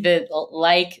think that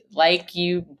like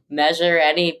you measure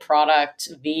any product,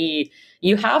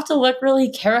 you have to look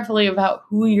really carefully about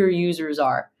who your users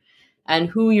are and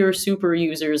who your super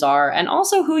users are, and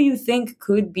also who you think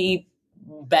could be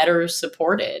better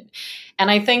supported. And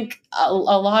I think a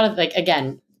lot of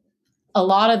a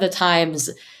lot of the times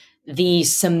the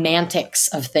semantics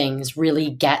of things really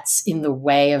gets in the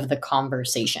way of the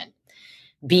conversation.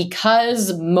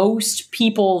 Because most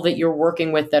people that you're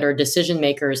working with that are decision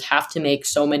makers have to make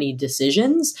so many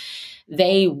decisions,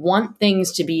 they want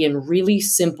things to be in really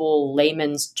simple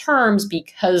layman's terms,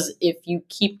 because if you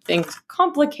keep things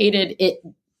complicated, it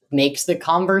makes the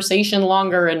conversation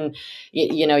longer, and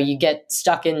you get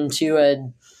stuck into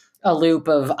a loop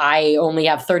of, I only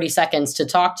have 30 seconds to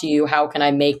talk to you. How can I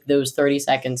make those 30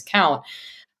 seconds count?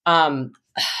 A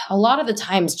lot of the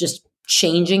times, just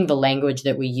changing the language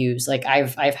that we use. Like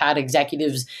I've had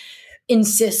executives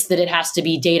insist that it has to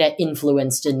be data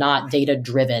influenced and not data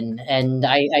driven. And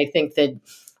I think that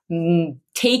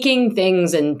taking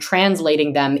things and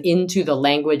translating them into the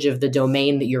language of the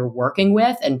domain that you're working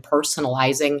with, and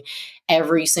personalizing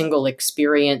every single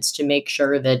experience to make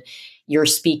sure that you're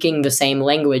speaking the same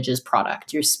language as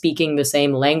product, you're speaking the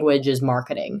same language as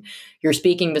marketing, you're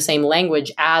speaking the same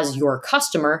language as your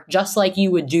customer, just like you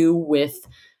would do with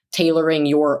tailoring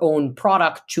your own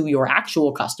product to your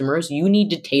actual customers. You need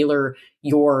to tailor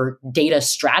your data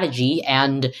strategy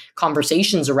and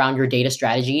conversations around your data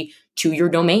strategy to your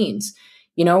domains.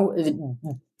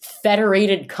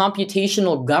 Federated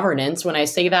computational governance, when I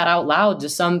say that out loud to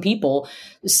some people,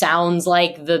 sounds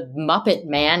like the Muppet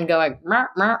Man going, mer,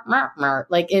 mer, mer, mer.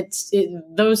 Like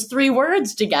those three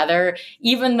words together,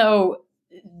 even though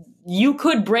you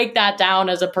could break that down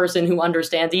as a person who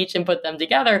understands each and put them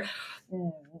together,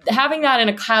 having that in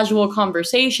a casual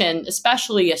conversation,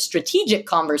 especially a strategic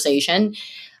conversation,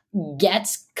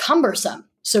 gets cumbersome.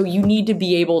 So you need to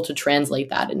be able to translate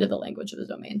that into the language of the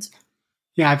domains.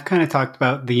 Yeah, I've kind of talked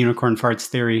about the unicorn farts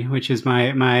theory, which is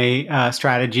my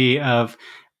strategy of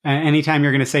anytime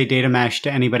you're going to say data mesh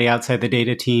to anybody outside the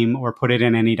data team or put it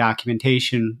in any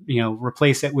documentation,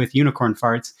 replace it with unicorn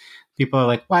farts. People are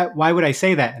like, why would I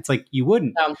say that? It's like, you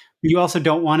wouldn't. You also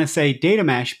don't want to say data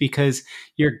mesh because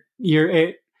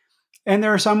and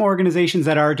there are some organizations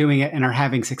that are doing it and are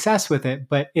having success with it,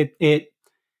 but it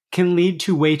can lead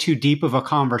to way too deep of a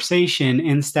conversation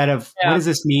instead of what does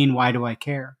this mean? Why do I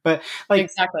care? But like,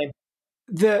 exactly.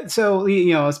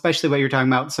 Especially what you're talking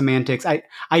about, semantics.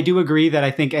 I do agree that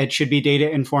I think it should be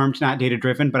data informed, not data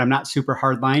driven, but I'm not super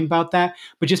hardline about that.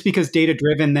 But just because data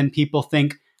driven, then people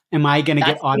think, am I going to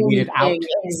get automated out?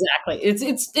 Exactly.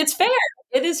 It's fair.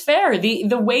 It is fair.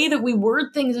 The way that we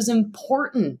word things is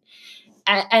important.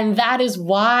 And that is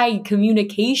why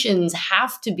communications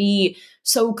have to be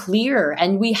so clear,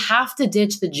 and we have to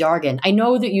ditch the jargon. I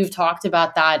know that you've talked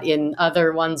about that in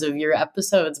other ones of your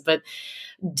episodes, but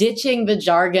ditching the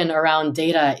jargon around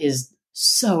data is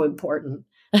so important.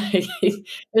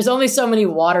 There's only so many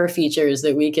water features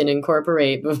that we can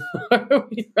incorporate before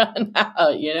we run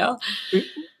out, you know?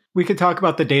 We could talk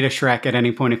about the data Shrek at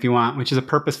any point if you want, which is a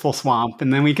purposeful swamp,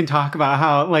 and then we can talk about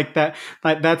how like that.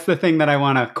 Like that's the thing that I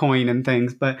want to coin and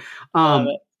things. But I love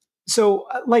it. so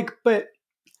like, but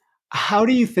how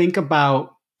do you think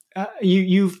about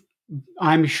you've?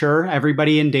 I'm sure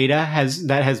everybody in data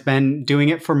has been doing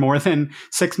it for more than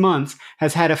 6 months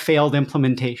has had a failed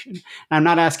implementation. And I'm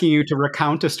not asking you to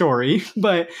recount a story,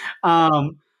 but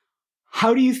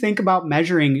how do you think about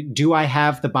measuring, do I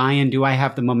have the buy-in, do I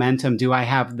have the momentum, do I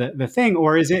have the thing,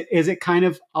 or is it kind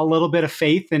of a little bit of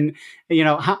faith? And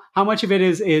how much of it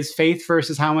is faith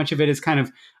versus how much of it is kind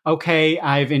of, okay,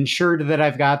 I've ensured that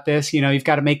I've got this. You've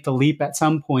got to make the leap at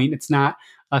some point. It's not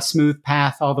a smooth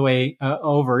path all the way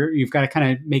over. You've got to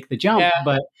kind of make the jump. Yeah.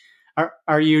 But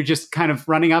are you just kind of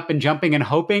running up and jumping and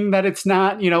hoping that it's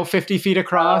not 50 feet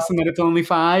across and that it's only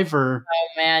 5? Or Oh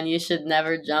man, you should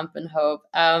never jump and hope.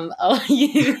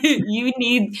 You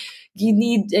need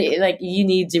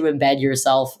to embed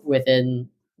yourself within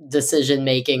decision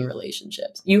making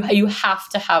relationships. You have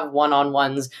to have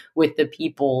one-on-ones with the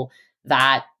people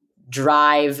that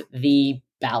drive the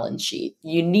balance sheet.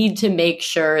 You need to make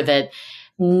sure that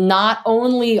not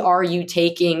only are you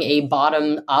taking a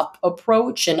bottom up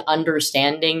approach and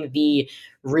understanding the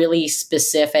really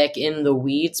specific in the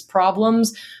weeds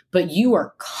problems, but you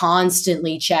are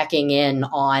constantly checking in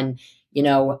on,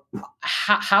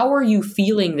 how are you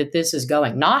feeling that this is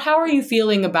going? Not how are you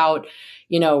feeling about,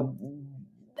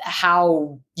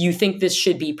 how you think this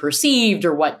should be perceived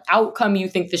or what outcome you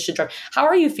think this should drive. How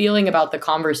are you feeling about the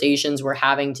conversations we're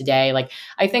having today? Like,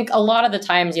 I think a lot of the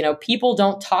times, people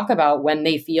don't talk about when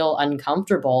they feel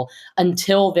uncomfortable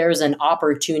until there's an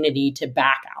opportunity to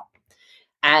back out.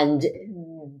 And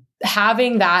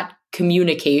having that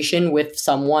communication with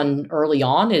someone early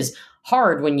on is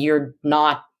hard when you're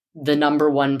not the number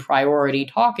one priority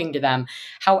talking to them.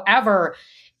 However,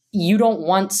 you don't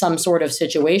want some sort of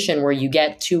situation where you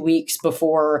get 2 weeks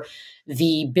before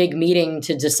the big meeting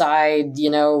to decide,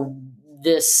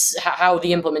 this, how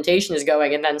the implementation is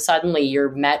going. And then suddenly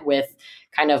you're met with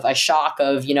kind of a shock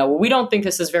of, we don't think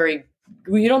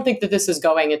that this is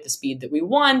going at the speed that we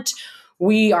want.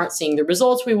 We aren't seeing the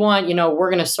results we want.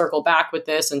 We're going to circle back with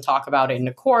this and talk about it in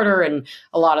a quarter. And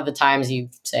a lot of the times you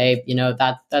say,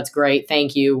 that's great.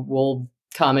 Thank you. We'll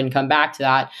come back to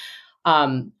that.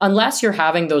 Unless you're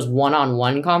having those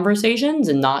one-on-one conversations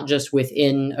and not just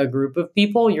within a group of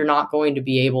people, you're not going to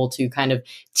be able to kind of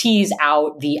tease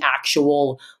out the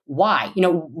actual why.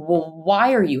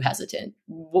 Why are you hesitant?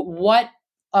 What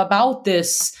about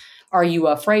this are you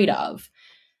afraid of?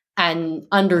 And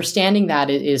understanding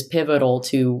that is pivotal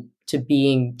to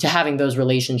having those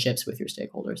relationships with your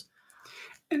stakeholders.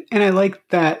 And I like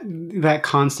that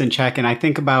constant check. And I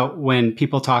think about when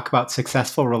people talk about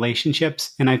successful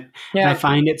relationships, and I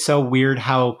find it so weird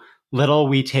how little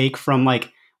we take from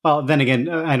well, then again,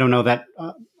 I don't know that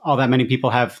all that many people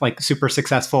have super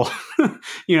successful,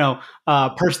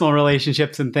 personal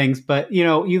relationships and things. But,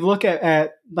 you look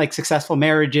at successful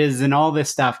marriages and all this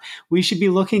stuff, we should be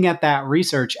looking at that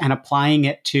research and applying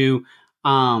it to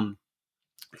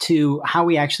how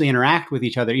we actually interact with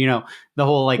each other. The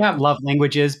whole love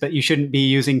languages, but you shouldn't be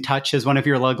using touch as one of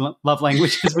your love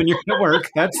languages when you're at work.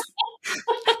 That's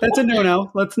a no-no.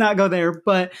 Let's not go there.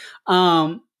 But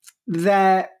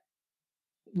that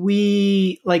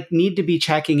we need to be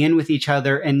checking in with each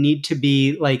other and need to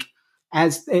be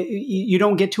as you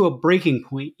don't get to a breaking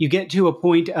point. You get to a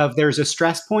point of there's a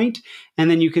stress point, and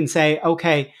then you can say,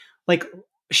 okay,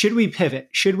 should we pivot?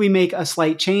 Should we make a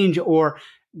slight change? Or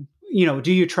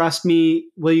do you trust me?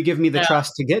 Will you give me the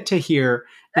trust to get to here?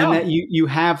 And that you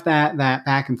have that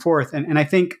back and forth. And I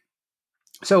think,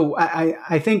 so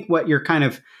I think what you're kind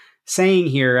of saying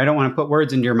here, I don't want to put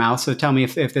words into your mouth, so tell me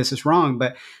if this is wrong,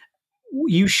 but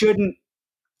you shouldn't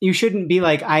be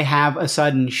I have a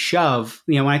sudden shove.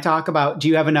 When I talk about, do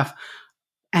you have enough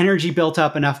energy built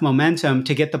up, enough momentum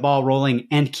to get the ball rolling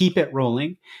and keep it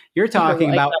rolling? You're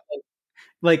talking about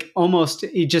almost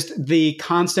just the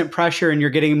constant pressure, and you're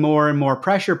getting more and more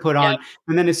pressure put on.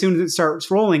 And then as soon as it starts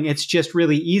rolling, it's just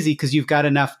really easy because you've got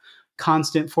enough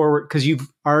constant forward, because you've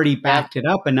already backed it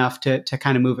up enough to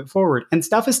kind of move it forward. And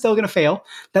stuff is still going to fail.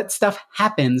 That stuff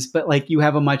happens, but you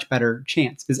have a much better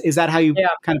chance. Is that how you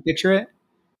kind of picture it?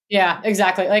 Yeah,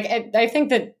 exactly. Like I think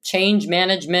that change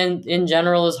management in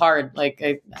general is hard. Like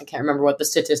I can't remember what the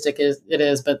statistic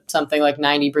is, but something like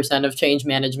 90% of change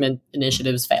management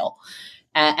initiatives fail.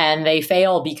 And they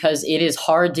fail because it is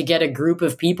hard to get a group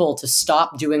of people to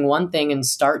stop doing one thing and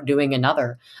start doing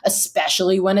another,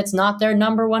 especially when it's not their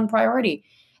number one priority.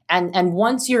 And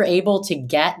once you're able to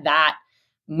get that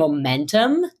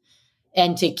momentum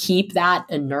and to keep that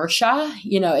inertia,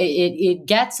 it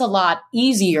gets a lot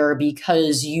easier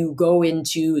because you go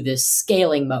into this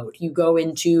scaling mode. You go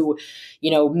into,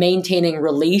 maintaining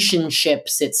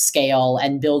relationships at scale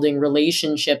and building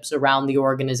relationships around the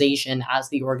organization as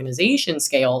the organization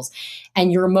scales.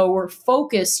 And you're more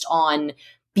focused on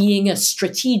being a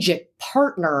strategic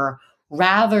partner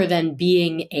rather than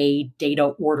being a data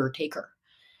order taker.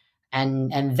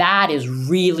 And that is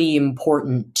really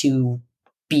important to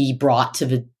be brought to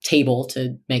the table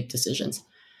to make decisions.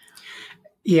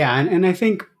 Yeah, and I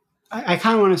think I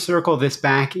kind of want to circle this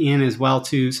back in as well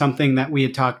to something that we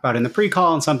had talked about in the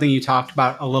pre-call and something you talked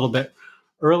about a little bit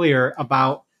earlier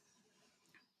about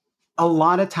a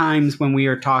lot of times when we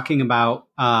are talking about,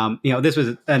 this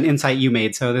was an insight you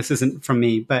made, so this isn't from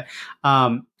me, but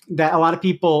that a lot of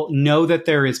people know that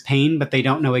there is pain, but they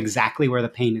don't know exactly where the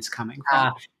pain is coming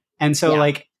from. And so, Yeah.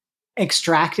 like,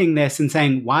 extracting this and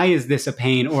saying, why is this a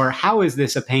pain or how is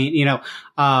this a pain?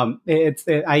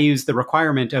 I use the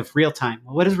requirement of real time.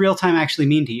 What does real time actually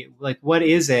mean to you? Like, what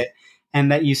is it?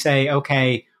 And that you say,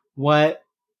 okay, what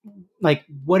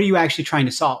are you actually trying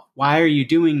to solve? Why are you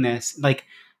doing this? Like,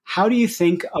 how do you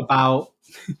think about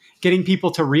getting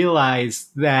people to realize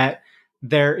that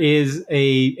there is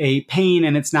a pain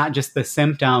and it's not just the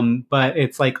symptom, but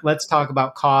it's like, let's talk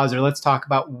about cause, or let's talk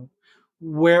about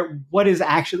what is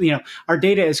actually, our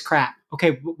data is crap.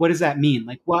 Okay. What does that mean?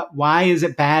 Like, why is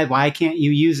it bad? Why can't you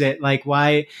use it? Like,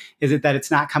 why is it that it's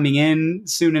not coming in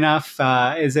soon enough?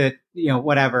 Is it,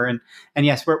 whatever. And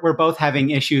yes, we're both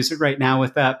having issues right now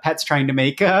with pets trying to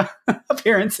make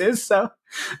appearances. So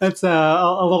that's a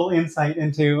little insight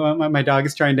into my dog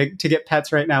is trying to get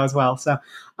pets right now as well. So,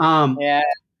 Yeah.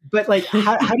 but like,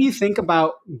 how do you think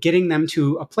about getting them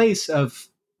to a place of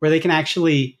where they can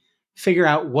actually figure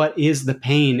out what is the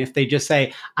pain if they just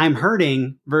say, I'm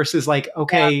hurting, versus like,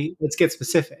 okay, let's get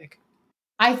specific?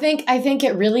 I think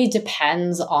it really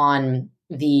depends on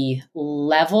the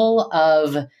level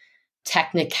of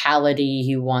technicality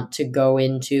you want to go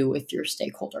into with your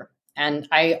stakeholder. And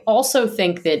I also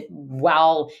think that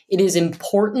while it is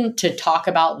important to talk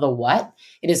about the what,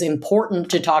 it is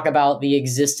important to talk about the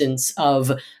existence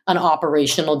of an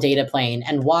operational data plane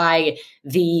and why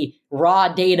the raw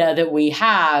data that we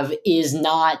have is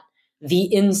not the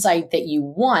insight that you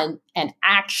want. And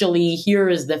actually, here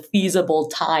is the feasible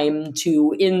time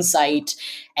to insight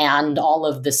and all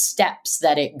of the steps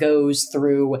that it goes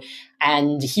through.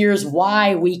 And here's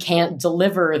why we can't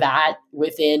deliver that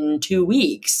within 2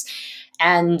 weeks.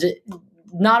 And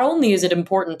not only is it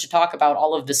important to talk about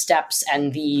all of the steps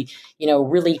and the,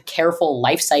 really careful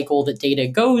life cycle that data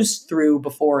goes through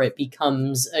before it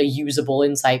becomes a usable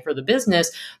insight for the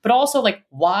business, but also like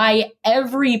why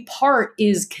every part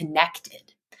is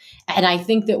connected. And I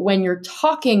think that when you're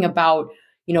talking about,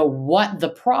 what the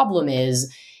problem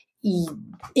is, it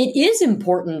is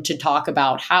important to talk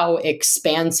about how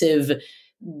expansive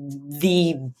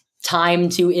the time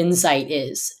to insight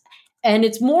is. And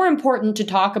it's more important to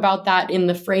talk about that in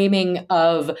the framing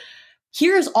of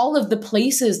here's all of the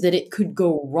places that it could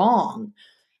go wrong.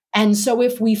 And so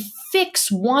if we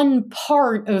fix one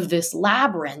part of this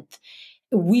labyrinth,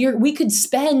 we could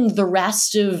spend the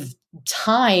rest of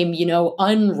time,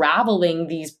 unraveling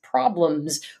these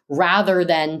problems rather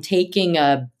than taking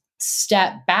a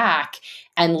step back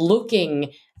and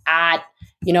looking at,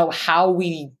 how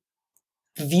we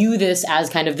view this as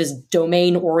kind of this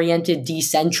domain oriented,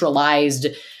 decentralized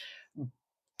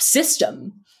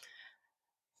system.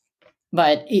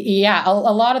 But yeah, a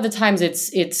lot of the times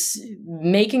it's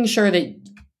making sure that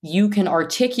you can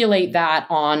articulate that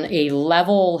on a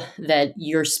level that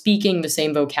you're speaking the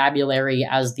same vocabulary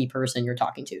as the person you're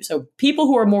talking to. So people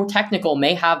who are more technical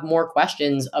may have more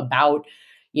questions about,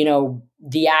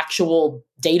 the actual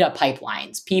data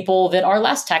pipelines. People that are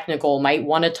less technical might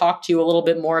want to talk to you a little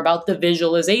bit more about the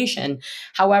visualization.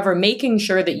 However, making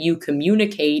sure that you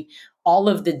communicate all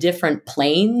of the different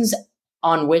planes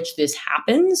on which this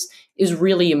happens is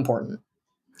really important.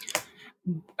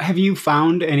 Have you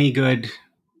found any good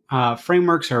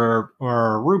frameworks or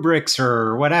rubrics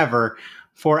or whatever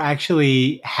for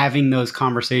actually having those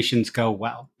conversations go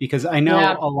well? Because I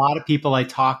know a lot of people I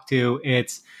talk to,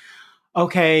 it's,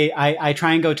 okay, I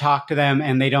try and go talk to them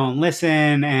and they don't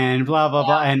listen and blah, blah,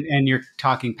 blah. And you're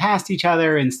talking past each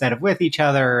other instead of with each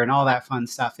other and all that fun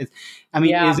stuff.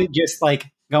 Yeah. Is it just like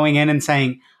going in and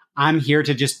saying, I'm here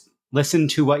to just listen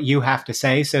to what you have to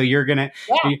say? So Yeah.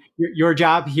 your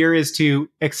job here is to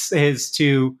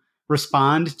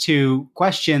respond to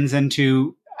questions and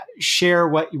to share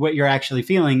what you're actually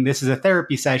feeling. This is a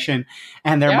therapy session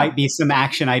and there Yeah. might be some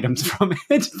action items from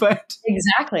it, but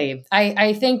Exactly.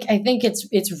 I think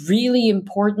it's really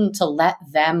important to let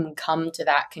them come to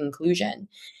that conclusion.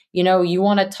 You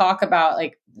want to talk about,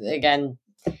 like, again,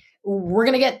 we're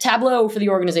going to get Tableau for the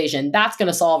organization. That's going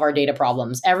to solve our data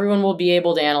problems. Everyone will be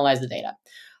able to analyze the data.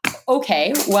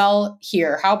 Okay, well,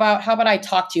 here, how about I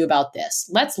talk to you about this?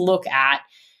 Let's look at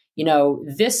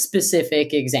this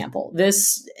specific example.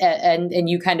 This and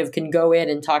you kind of can go in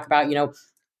and talk about,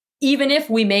 even if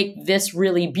we make this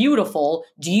really beautiful,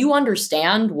 do you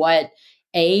understand what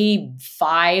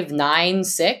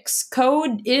A596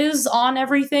 code is on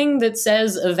everything that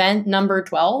says event number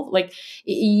 12? Like,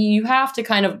 you have to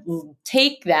kind of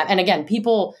take that. And again,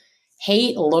 people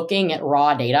hate looking at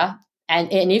raw data. And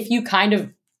if you kind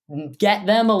of get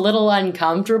them a little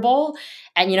uncomfortable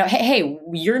and, hey,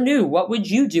 you're new, what would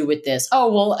you do with this?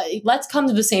 Oh, well, let's come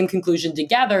to the same conclusion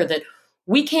together that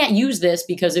we can't use this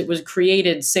because it was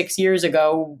created 6 years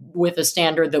ago with a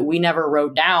standard that we never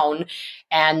wrote down.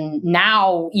 And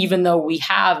now, even though we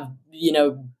have,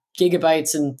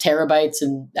 gigabytes and terabytes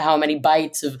and how many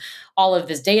bytes of all of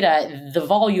this data, the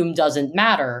volume doesn't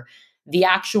matter. The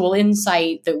actual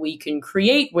insight that we can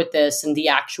create with this and the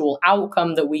actual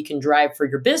outcome that we can drive for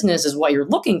your business is what you're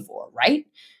looking for, right?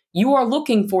 You are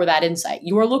looking for that insight.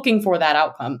 You are looking for that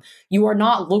outcome. You are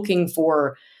not looking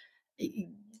for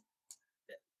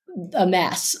a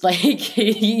mess. Like,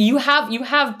 you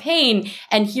have pain,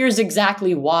 and here's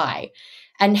exactly why.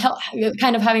 And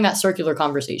kind of having that circular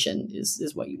conversation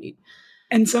is what you need.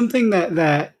 And something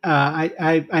that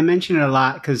I mention it a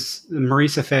lot because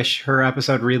Marisa Fish, her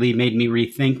episode really made me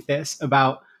rethink this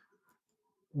about,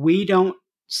 we don't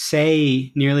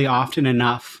say nearly often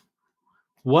enough,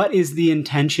 what is the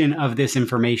intention of this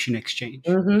information exchange,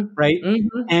 Mm-hmm. right?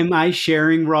 Mm-hmm. Am I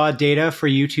sharing raw data for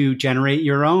you to generate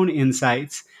your own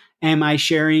insights? Am I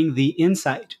sharing the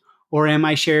insight? Or am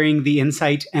I sharing the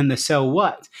insight and the so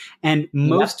what? And Yep.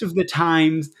 most of the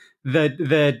times,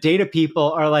 the data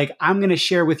people are like, I'm going to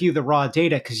share with you the raw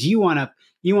data because you want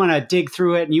to dig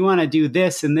through it and you want to do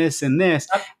this and this and this.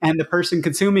 Yep. And the person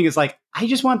consuming is like, I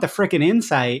just want the frickin'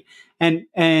 insight.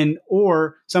 And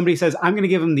or somebody says, I'm going to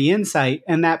give them the insight,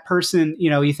 and that person,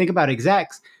 you think about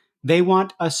execs, they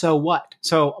want a so what.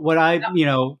 So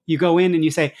you go in and you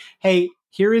say, hey,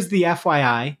 here is the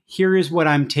FYI, here is what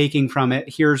I'm taking from it,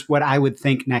 here's what I would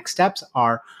think next steps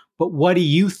are, but what do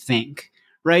you think?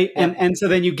 Right. Yep. And so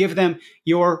then you give them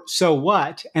your so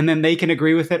what, and then they can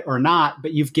agree with it or not,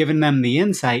 but you've given them the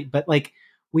insight. But like,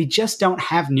 we just don't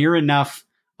have near enough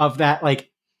of that.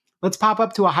 Like, let's pop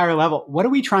up to a higher level. What are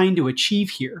we trying to achieve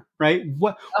here? Right.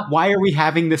 Why are we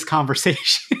having this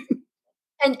conversation?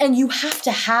 And you have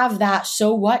to have that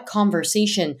so what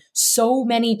conversation so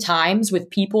many times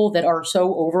with people that are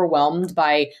so overwhelmed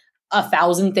by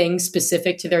 1,000 things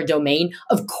specific to their domain.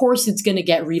 Of course, it's going to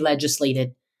get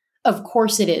re-legislated. Of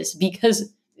course it is,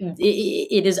 because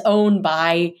it is owned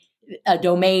by a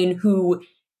domain who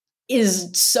is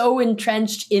so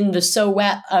entrenched in the so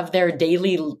what of their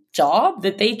daily job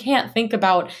that they can't think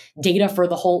about data for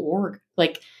the whole org.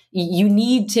 Like, you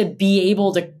need to be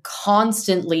able to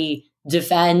constantly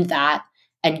defend that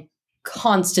and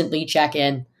constantly check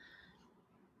in.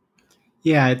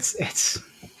 Yeah, it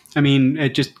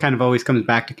just kind of always comes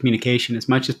back to communication as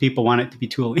much as people want it to be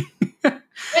tooling.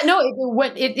 Yeah, no,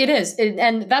 it is.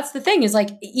 And that's the thing, is like,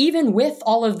 even with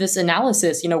all of this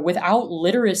analysis, without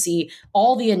literacy,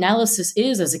 all the analysis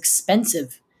is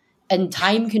expensive and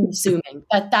time consuming.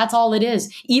 That's all it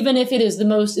is. Even if it is the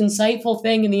most insightful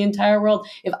thing in the entire world,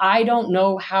 if I don't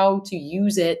know how to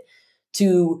use it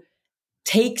to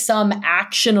take some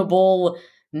actionable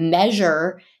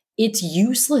measure, it's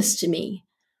useless to me.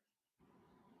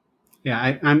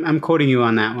 Yeah, I'm quoting you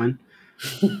on that one.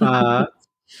 Uh,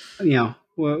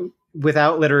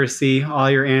 without literacy,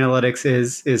 all your analytics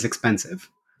is expensive,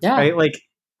 Yeah. right? Like,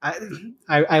 I,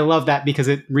 I love that because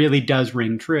it really does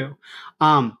ring true.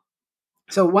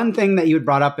 So one thing that you had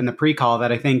brought up in the pre-call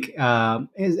that I think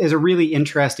is a really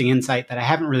interesting insight that I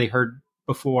haven't really heard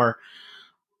before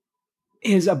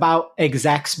is about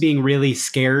execs being really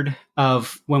scared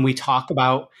of when we talk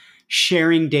about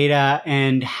sharing data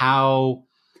and how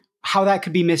that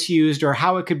could be misused or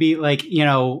how it could be like,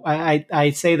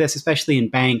 I say this especially in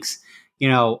banks,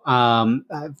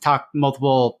 I've talked to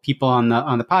multiple people on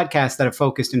the podcast that have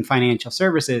focused in financial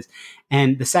services,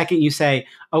 and the second you say,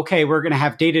 okay, we're going to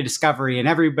have data discovery and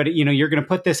everybody, you're going to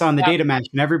put this on the Yep. data mesh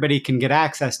and everybody can get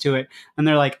access to it, and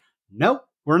they're like, nope,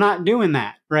 we're not doing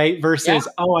that, right? Yeah. Versus,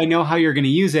 oh, I know how you're going to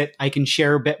use it. I can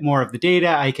share a bit more of the data.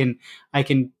 I can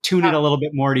tune it a little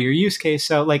bit more to your use case.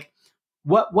 So, like,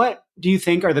 what do you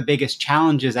think are the biggest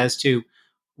challenges as to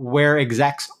where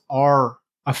execs are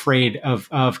afraid of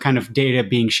kind of data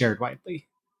being shared widely?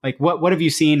 Like, what have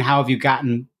you seen? How have you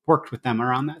worked with them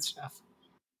around that stuff?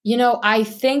 I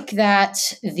think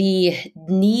that the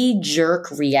knee-jerk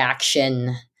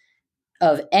reaction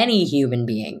of any human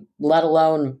being, let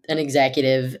alone an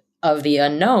executive, of the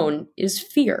unknown is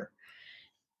fear.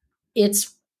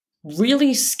 It's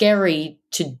really scary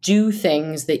to do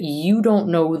things that you don't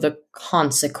know the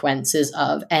consequences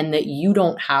of and that you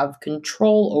don't have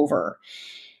control over.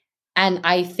 And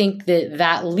I think that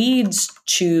that leads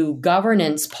to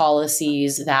governance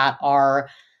policies that are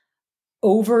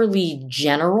overly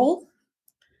general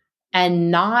and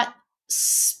not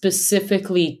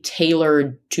specifically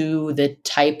tailored to the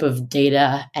type of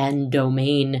data and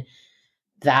domain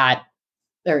that,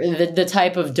 or the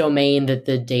type of domain that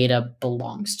the data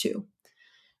belongs to.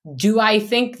 Do I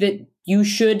think that you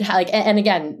should and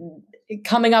again,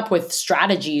 coming up with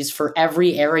strategies for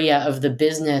every area of the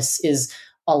business is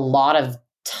a lot of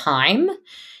time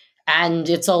and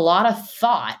it's a lot of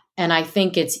thought. And I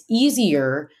think it's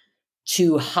easier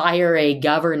to hire a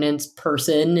governance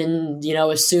person and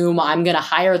assume I'm going to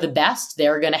hire the best,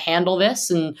 they're going to handle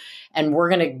this, and we're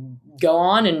going to go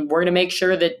on and we're going to make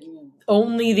sure that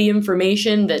only the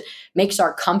information that makes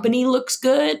our company looks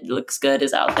good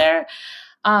is out there.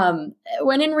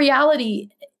 When in reality,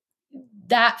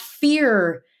 that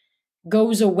fear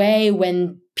goes away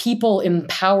when people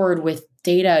empowered with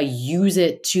data use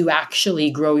it to actually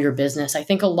grow your business. I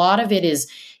think a lot of it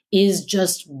is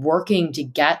just working to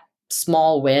get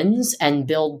small wins and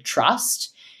build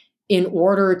trust in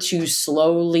order to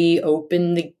slowly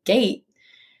open the gate.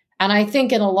 And I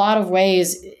think in a lot of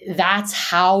ways, that's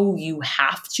how you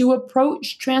have to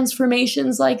approach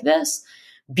transformations like this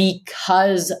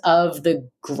because of the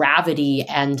gravity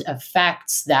and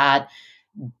effects that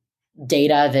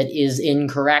data that is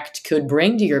incorrect could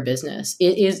bring to your business.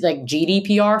 It is like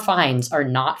GDPR fines are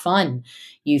not fun.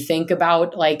 You think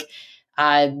about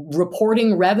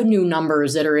reporting revenue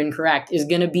numbers that are incorrect is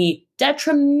going to be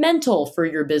detrimental for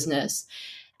your business.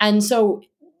 And so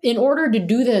in order to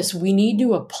do this, we need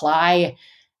to apply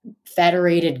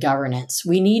federated governance.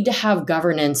 We need to have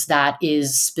governance that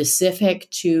is specific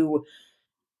to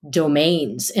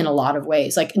domains in a lot of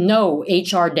ways. Like, no,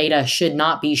 HR data should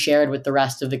not be shared with the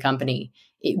rest of the company.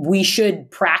 We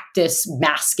should practice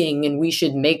masking and we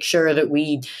should make sure that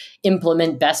we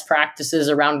implement best practices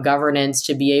around governance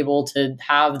to be able to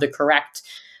have the correct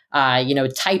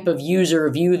type of user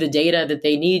view the data that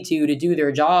they need to do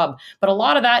their job. But a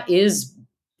lot of that is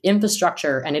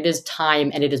infrastructure and it is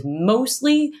time, and it is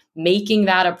mostly making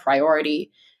that a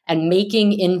priority and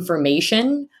making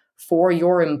information for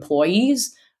your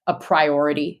employees a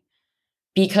priority.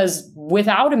 Because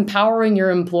without empowering your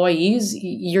employees,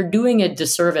 you're doing a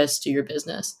disservice to your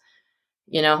business.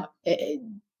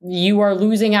 You are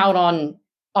losing out on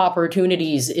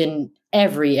opportunities in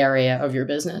every area of your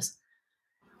business.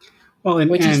 Well,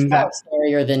 which is and far that,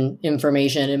 scarier than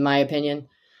information, in my opinion.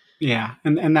 yeah,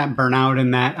 and that burnout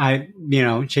and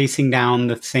that chasing down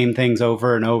the same things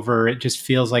over and over, it just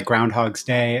feels like Groundhog's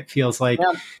Day. It feels like,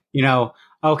 Yeah.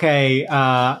 Okay,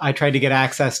 I tried to get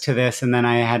access to this, and then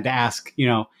I had to ask,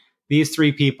 these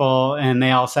three people, and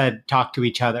they all said talk to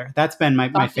each other. That's been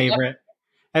my favorite.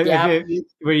 Yeah.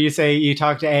 What do you say? You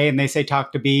talk to A and they say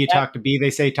talk to B. You Yep. talk to B, they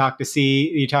say talk to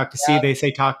C. You talk to C, Yep. they say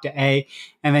talk to A.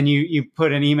 And then you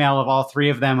put an email of all three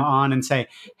of them on and say,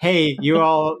 hey, you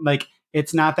all, like,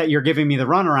 it's not that you're giving me the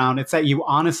runaround. It's that you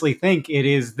honestly think it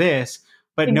is this,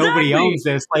 but nobody Exactly. owns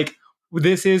this. Like,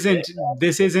 this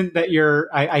isn't that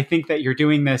I think that you're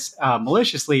doing this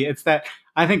maliciously. It's that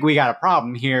I think we got a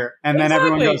problem here. And then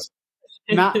everyone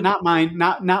Exactly. goes, not mine,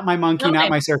 not my monkey, Not not mine.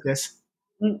 my circus.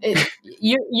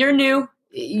 You're new.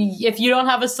 If you don't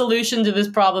have a solution to this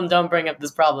problem, don't bring up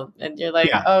this problem. And you're like,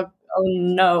 Yeah. oh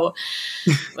no.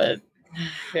 But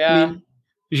I yeah.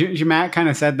 mean, Matt kind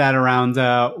of said that around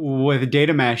with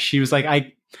data mesh. She was like,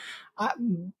 I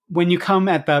when you come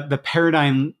at the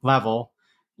paradigm level,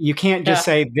 you can't Yeah. just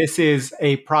say this is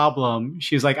a problem.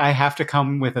 She was like, I have to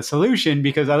come with a solution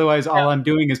because otherwise all I'm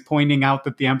doing is pointing out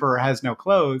that the emperor has no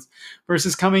clothes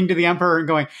versus coming to the emperor and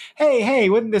going, hey,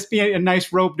 wouldn't this be a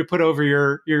nice robe to put over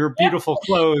your beautiful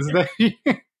clothes?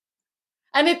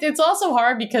 And it's also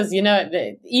hard because,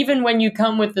 even when you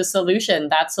come with the solution,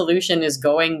 that solution is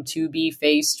going to be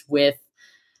faced with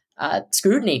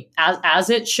scrutiny, as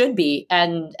it should be.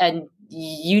 And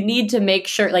you need to make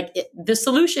sure, like, the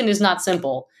solution is not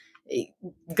simple.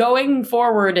 Going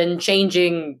forward and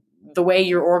changing the way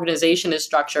your organization is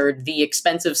structured, the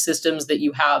expensive systems that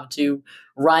you have to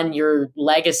run your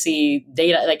legacy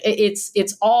data, like, it's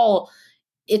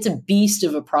a beast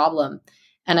of a problem.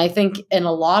 And I think in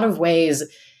a lot of ways,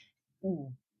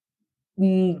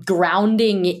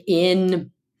 grounding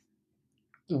in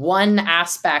one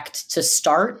aspect to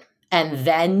start and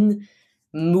then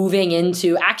moving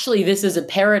into, actually, this is a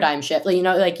paradigm shift.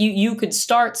 Like, you could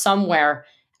start somewhere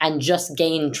and just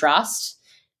gain trust,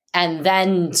 and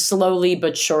then slowly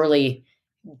but surely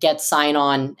get sign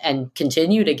on and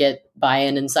continue to get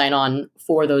buy-in and sign on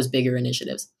for those bigger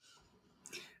initiatives.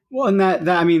 Well, and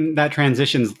that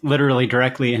transitions literally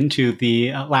directly into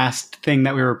the last thing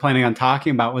that we were planning on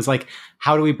talking about, was like,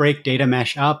 how do we break data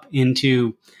mesh up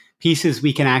into pieces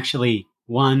we can actually,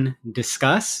 one,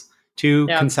 discuss, two,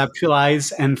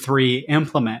 conceptualize, and three,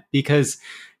 implement? Because,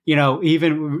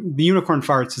 even the unicorn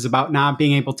farts is about not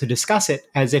being able to discuss it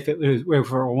as if it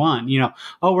were one.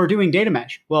 Oh, we're doing data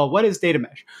mesh. Well, what is data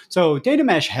mesh? So data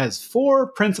mesh has 4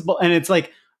 principles, and it's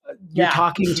like, you're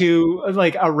talking to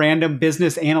like a random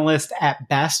business analyst at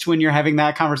best when you're having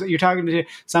that conversation. You're talking to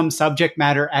some subject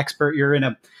matter expert. You're in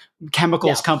a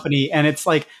chemicals company, and it's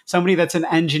like somebody that's an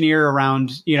engineer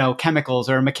around, chemicals,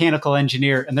 or a mechanical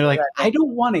engineer. And they're like, I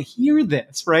don't want to hear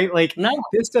this, right? Like,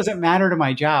 this doesn't matter to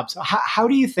my job. So how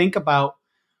do you think about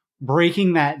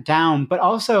breaking that down? But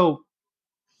also,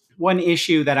 one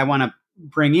issue that I want to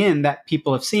bring in that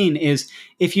people have seen is,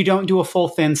 if you don't do a full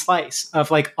thin slice of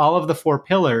like all of the 4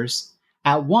 pillars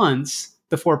at once,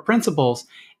 the 4 principles,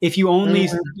 if you only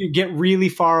get really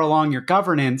far along your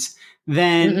governance,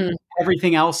 then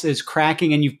everything else is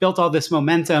cracking, and you've built all this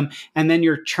momentum, and then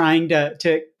you're trying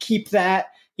to keep that,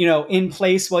 in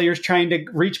place while you're trying to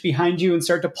reach behind you and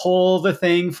start to pull the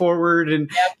thing forward.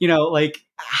 And, like,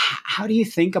 how do you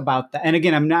think about that? And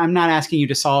again, I'm not asking you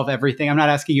to solve everything. I'm not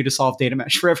asking you to solve data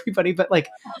mesh for everybody, but like,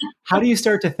 how do you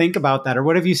start to think about that? Or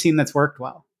what have you seen that's worked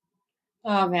well?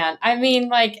 Oh man. I mean,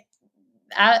 like,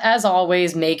 as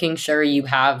always, making sure you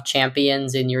have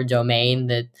champions in your domain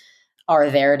that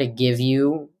are there to give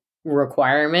you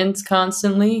requirements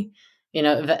constantly.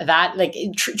 That like,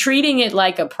 treating it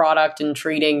like a product and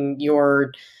treating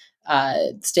your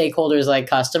stakeholders like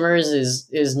customers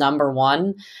is number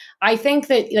one. I think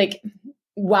that, like,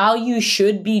 while you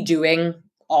should be doing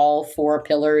all 4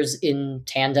 pillars in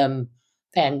tandem,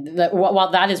 and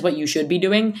while that is what you should be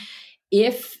doing,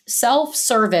 if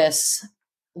self-service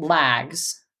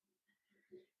lags,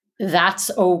 that's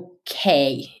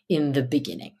okay in the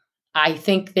beginning. I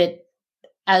think that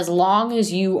as long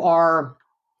as you are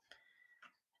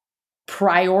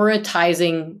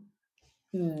prioritizing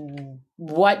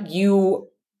what you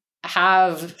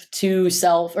have to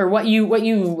self, or what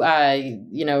you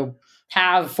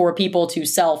have for people to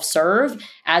self-serve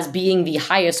as being the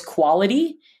highest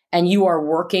quality, and you are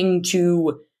working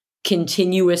to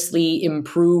continuously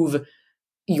improve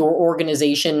your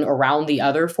organization around the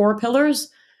other 4 pillars,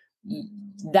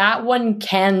 that one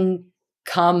can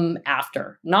come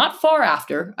after, not far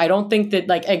after. I don't think that,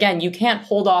 like, again, you can't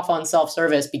hold off on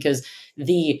self-service, because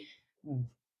the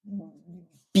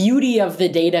beauty of the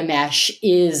data mesh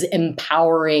is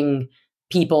empowering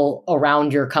people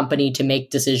around your company to make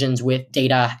decisions with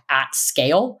data at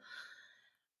scale.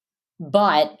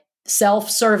 But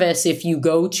self-service, if you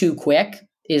go too quick,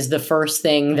 is the first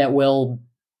thing that will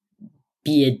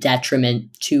be a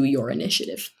detriment to your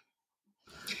initiative.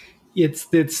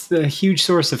 It's a huge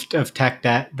source of tech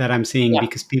debt that I'm seeing,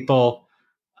 because people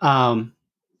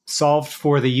solved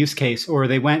for the use case, or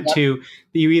they went to,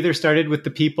 you either started with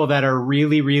the people that are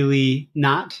really, really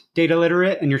not data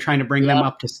literate, and you're trying to bring them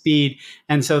up to speed.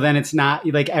 And so then it's not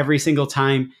like every single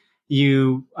time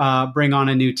you bring on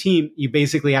a new team, you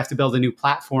basically have to build a new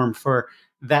platform for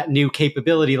that new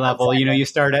capability level. Exactly. You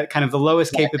start at kind of the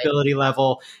lowest capability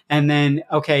level, and then,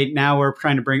 okay, now we're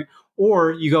trying to bring,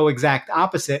 or you go exact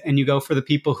opposite, and you go for the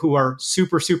people who are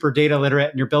super, super data literate,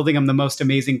 and you're building them the most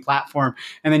amazing platform.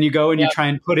 And then you go and you try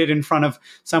and put it in front of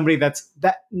somebody that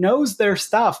knows their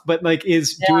stuff, but like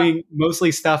is doing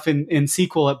mostly stuff in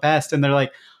SQL at best. And they're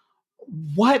like,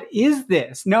 what is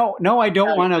this? No, I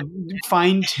don't want to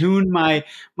fine tune my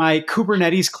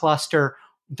Kubernetes cluster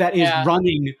that is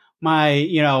running my,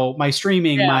 my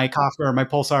streaming, my Kafka or my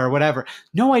Pulsar or whatever.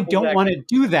 No, I don't want to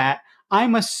do that.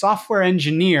 I'm a software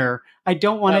engineer. I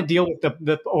don't want to deal with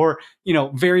the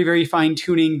very, very fine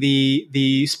tuning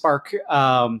the Spark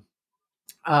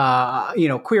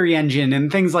query engine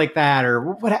and things like that, or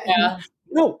what. Yeah.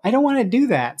 No, I don't want to do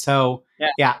that. So Yeah.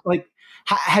 yeah, like,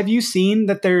 have you seen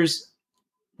that there's,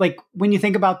 like, when you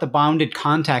think about the bounded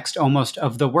context almost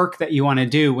of the work that you want to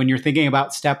do, when you're thinking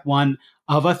about step one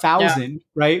of 1,000,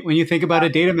 right? When you think about a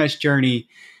data mesh journey,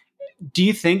 do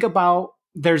you think about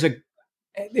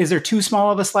is there too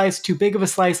small of a slice, too big of a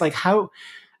slice? Like, how,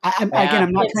 again,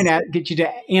 I'm not trying to get you to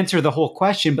answer the whole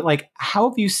question, but like, how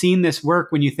have you seen this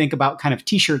work when you think about kind of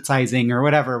t-shirt sizing or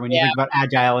whatever, when you think about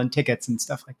agile and tickets and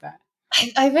stuff like that?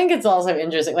 I think it's also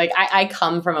interesting. Like I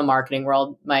come from a marketing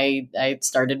world. I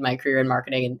started my career in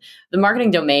marketing, and the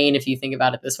marketing domain, if you think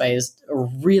about it this way, is a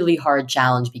really hard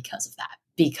challenge because of that.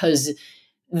 Because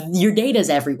your data is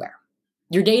everywhere.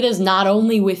 Your data is not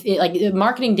only with it, like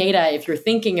marketing data. If you're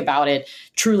thinking about it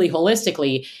truly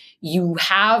holistically, you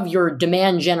have your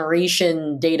demand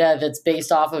generation data that's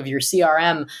based off of your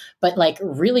CRM. But like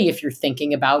really, if you're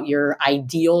thinking about your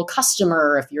ideal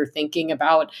customer, if you're thinking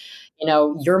about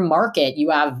your market, you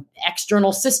have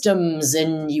external systems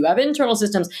and you have internal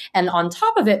systems. And on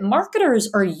top of it, marketers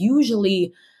are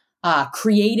usually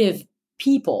creative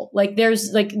people. Like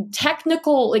there's like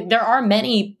technical, like there are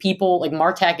many people, like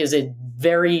MarTech is a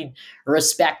very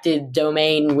respected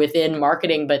domain within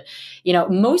marketing, but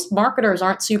most marketers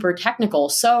aren't super technical.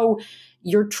 So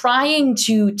you're trying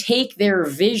to take their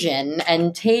vision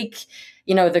and take,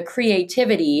 the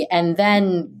creativity and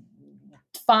then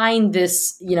find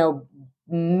this,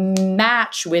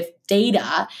 match with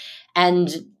data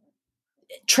and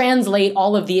translate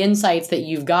all of the insights that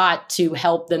you've got to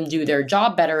help them do their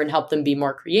job better and help them be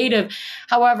more creative.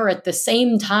 However, at the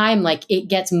same time, like it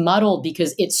gets muddled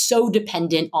because it's so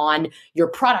dependent on your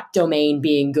product domain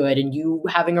being good and you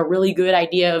having a really good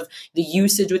idea of the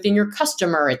usage within your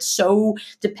customer. It's so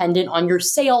dependent on your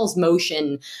sales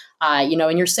motion,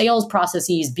 and your sales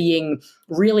processes being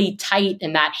really tight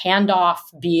and that handoff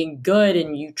being good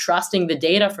and you trusting the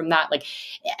data from that. Like,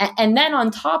 and then on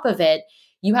top of it,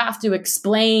 you have to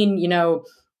explain,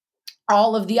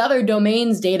 all of the other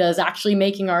domains data is actually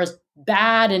making ours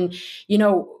bad. And,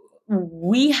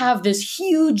 we have this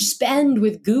huge spend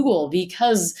with Google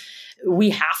because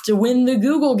we have to win the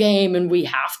Google game and we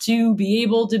have to be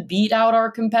able to beat out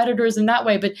our competitors in that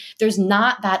way. But there's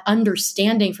not that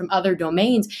understanding from other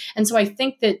domains. And so I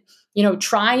think that,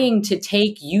 trying to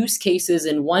take use cases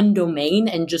in one domain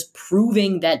and just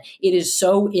proving that it is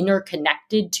so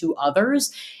interconnected to others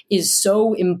is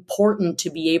so important to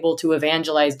be able to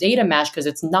evangelize data mesh, because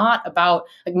it's not about,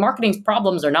 like, marketing's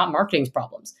problems are not marketing's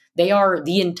problems. They are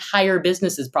the entire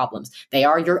business's problems. They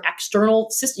are your external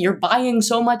system. You're buying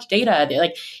so much data.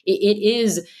 Like it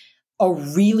is a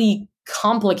really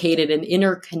complicated and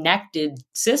interconnected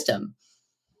system.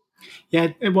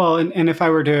 Yeah, well, and if I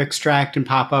were to extract and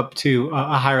pop up to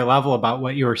a higher level about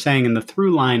what you were saying, and the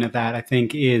through line of that, I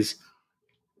think, is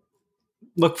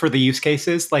look for the use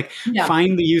cases. Like,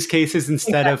 find the use cases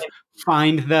instead of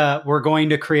we're going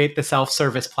to create the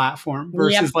self-service platform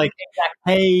versus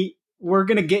hey, we're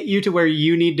going to get you to where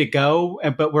you need to go,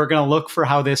 but we're going to look for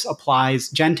how this applies.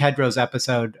 Jen Tedrow's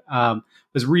episode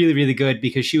was really, really good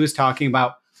because she was talking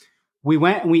about, we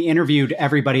went and we interviewed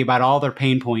everybody about all their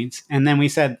pain points. And then we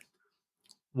said,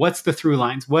 what's the through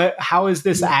lines? How is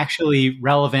this actually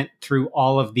relevant through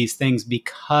all of these things?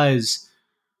 Because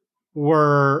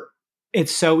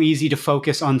it's so easy to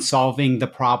focus on solving the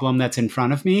problem that's in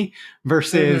front of me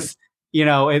versus,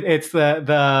 it's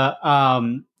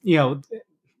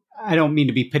I don't mean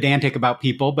to be pedantic about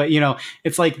people, but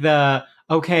it's like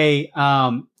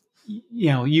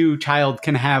you child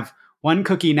can have one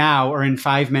cookie now, or in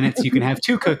 5 minutes you can have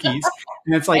two cookies.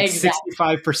 And it's like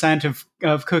 65%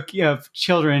 of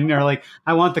children are like,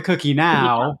 I want the cookie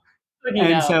now.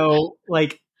 And so,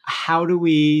 like, how do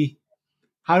we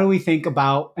think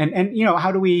about, and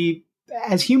how do we,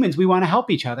 as humans, we want to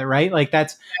help each other, right? Like,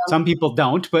 that's, some people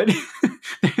don't, but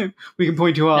we can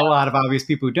point to a lot of obvious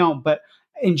people who don't, but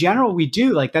in general, we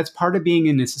do. Like, that's part of being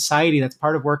in a society. That's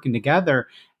part of working together.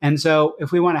 And so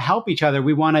if we want to help each other,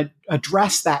 we want to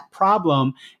address that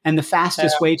problem. And the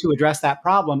fastest way to address that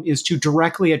problem is to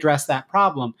directly address that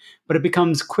problem. But it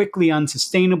becomes quickly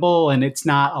unsustainable and it's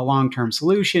not a long-term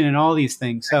solution and all these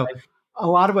things. So a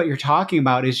lot of what you're talking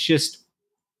about is just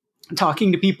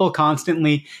talking to people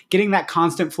constantly, getting that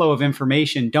constant flow of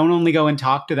information. Don't only go and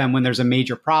talk to them when there's a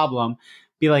major problem.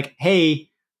 Be like, hey,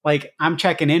 like, I'm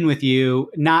checking in with you.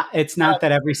 It's not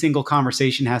that every single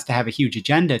conversation has to have a huge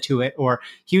agenda to it or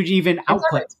huge even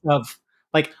outputs of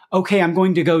like, okay, I'm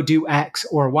going to go do X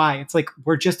or Y. It's like,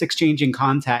 we're just exchanging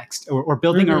context or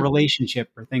building our relationship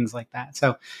or things like that.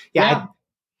 So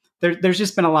there's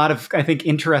just been a lot of, I think,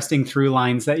 interesting through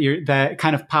lines that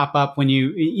kind of pop up when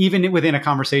you, even within a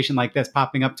conversation like this,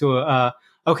 popping up to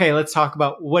okay, let's talk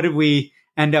about what did we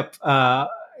end up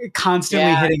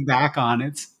constantly Yeah. hitting back on.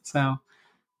 It's so.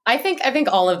 I think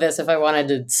all of this, if I wanted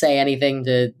to say anything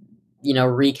to,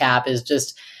 recap, is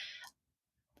just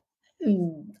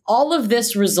all of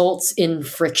this results in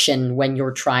friction when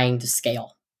you're trying to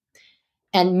scale.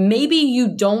 And maybe you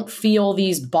don't feel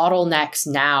these bottlenecks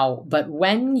now, but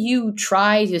when you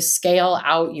try to scale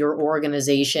out your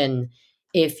organization,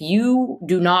 if you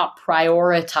do not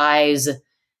prioritize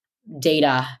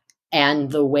data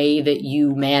and the way that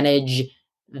you manage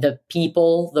the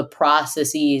people, the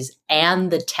processes,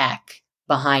 and the tech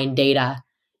behind data,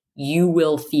 you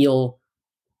will feel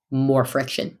more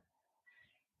friction.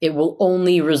 It will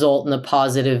only result in a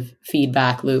positive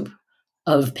feedback loop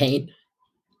of pain.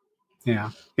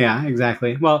 Yeah,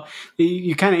 exactly. Well,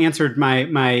 you kind of answered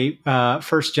my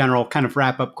first general kind of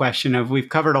wrap up question of we've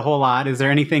covered a whole lot. Is there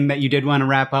anything that you did want to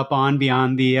wrap up on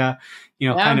beyond the kind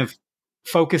Yeah. of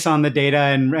focus on the data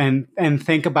and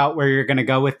think about where you're going to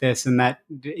go with this, and that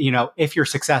if you're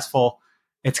successful,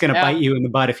 it's going to bite Yeah. you in the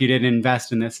butt if you didn't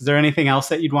invest in this. Is there anything else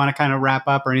that you'd want to kind of wrap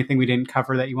up, or anything we didn't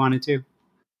cover that you wanted to?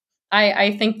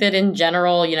 I think that in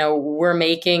general, we're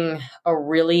making a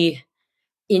really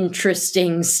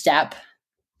interesting step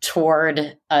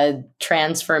toward a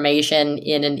transformation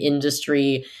in an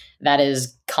industry that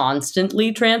is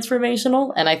constantly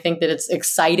transformational. And I think that it's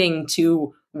exciting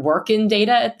to work in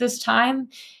data at this time.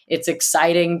 It's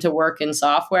exciting to work in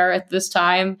software at this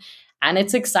time. And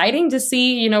it's exciting to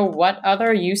see, what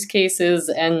other use cases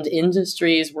and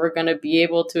industries we're going to be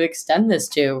able to extend this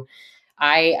to.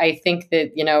 I think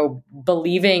that,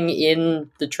 believing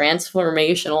in the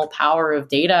transformational power of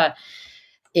data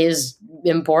is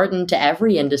important to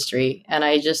every industry. And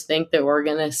I just think that we're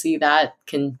going to see that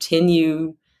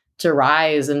continue to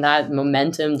rise and that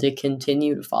momentum to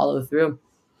continue to follow through.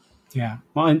 Yeah.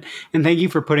 Well, and thank you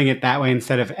for putting it that way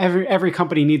instead of every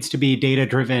company needs to be data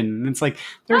driven. It's like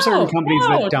there are certain No, companies no,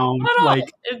 that not don't at all. like.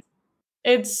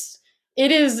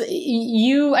 It is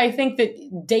you. I think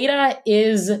that data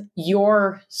is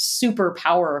your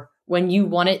superpower when you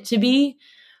want it to be.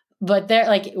 But they're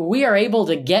like, we are able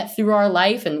to get through our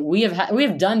life, and we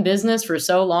have done business for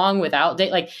so long without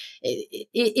data. Like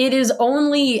it is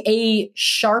only a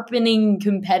sharpening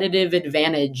competitive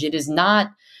advantage. It is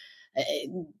not.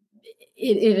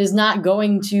 It is not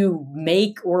going to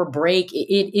make or break.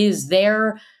 It is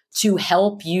there to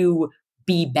help you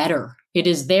be better. It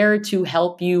is there to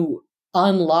help you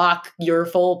unlock your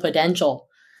full potential.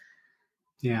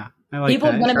 Yeah, I like People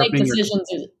are that. going to make Sharpening your.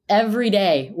 decisions every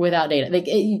day without data. Like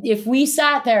if we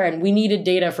sat there and we needed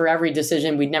data for every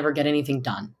decision, we'd never get anything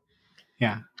done.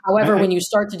 Yeah. However, when you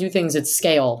start to do things at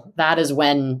scale, that is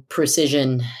when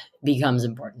precision becomes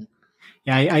important.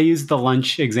 Yeah, I use the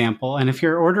lunch example. And if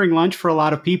you're ordering lunch for a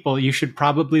lot of people, you should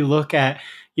probably look at,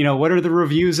 what are the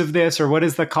reviews of this, or what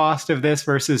is the cost of this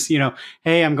versus,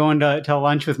 hey, I'm going to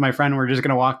lunch with my friend. We're just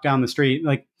going to walk down the street.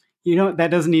 Like, that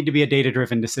doesn't need to be a data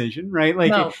driven decision, right?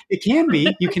 Like No. it can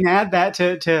be. You can add that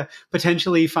to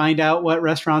potentially find out what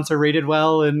restaurants are rated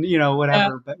well and, Yeah.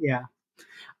 whatever. But yeah.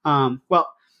 Well,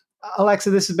 Alexa,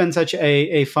 this has been such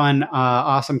a fun,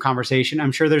 awesome conversation.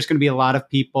 I'm sure there's going to be a lot of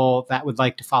people that would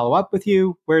like to follow up with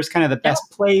you. Where's kind of the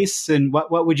best place, and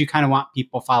what would you kind of want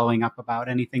people following up about?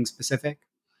 Anything specific?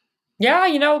 Yeah,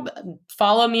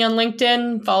 follow me on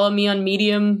LinkedIn, follow me on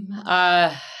Medium,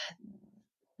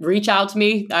 reach out to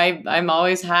me. I'm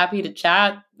always happy to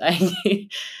chat.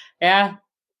 Yeah.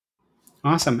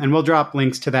 Awesome. And we'll drop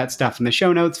links to that stuff in the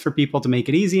show notes for people to make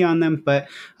it easy on them. But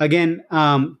again,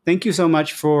 thank you so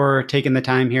much for taking the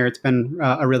time here. It's been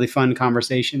a really fun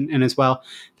conversation. And as well,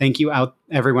 thank you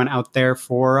everyone out there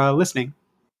for listening.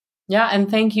 Yeah. And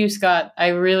thank you, Scott. I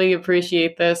really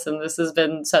appreciate this. And this has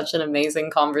been such an amazing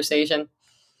conversation.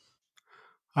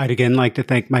 I'd again like to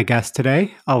thank my guest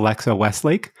today, Alexa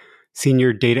Westlake,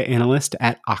 Senior Data Analyst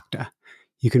at Okta.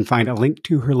 You can find a link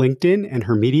to her LinkedIn and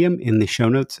her Medium in the show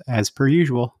notes as per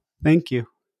usual. Thank you.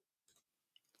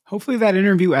 Hopefully that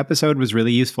interview episode was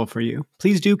really useful for you.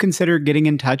 Please do consider getting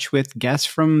in touch with guests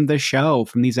from the show,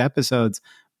 from these episodes.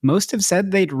 Most have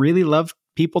said they'd really love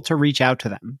people to reach out to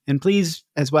them. And please,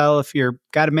 as well, if you've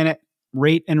got a minute,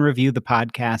 rate and review the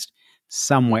podcast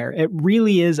somewhere. It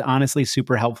really is honestly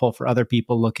super helpful for other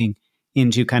people looking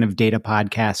into kind of data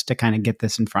podcasts to kind of get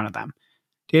this in front of them.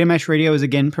 Data Mesh Radio is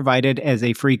again provided as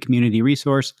a free community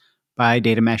resource by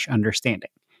Data Mesh Understanding.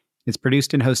 It's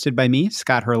produced and hosted by me,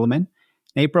 Scott Hurleman.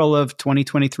 In April of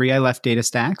 2023, I left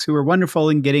DataStax, who were wonderful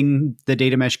in getting the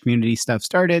Data Mesh community stuff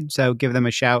started, so give them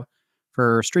a shout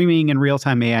for streaming and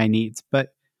real-time AI needs. But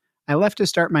I left to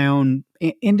start my own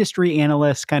industry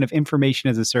analyst kind of information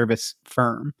as a service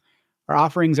firm. Our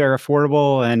offerings are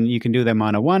affordable and you can do them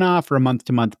on a one-off or a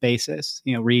month-to-month basis.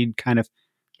 Read kind of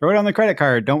throw it on the credit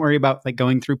card. Don't worry about like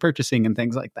going through purchasing and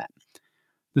things like that.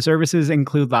 The services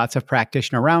include lots of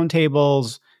practitioner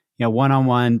roundtables,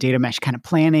 one-on-one data mesh kind of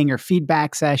planning or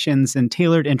feedback sessions, and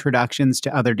tailored introductions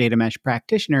to other data mesh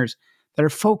practitioners that are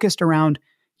focused around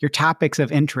your topics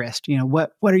of interest.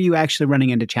 What are you actually running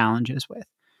into challenges with?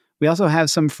 We also have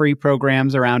some free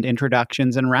programs around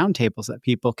introductions and roundtables that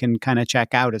people can kind of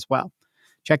check out as well.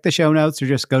 Check the show notes or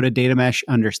just go to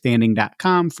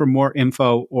datameshunderstanding.com for more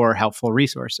info or helpful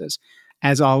resources.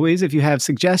 As always, if you have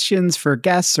suggestions for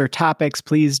guests or topics,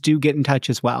 please do get in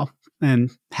touch as well.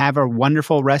 And have a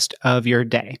wonderful rest of your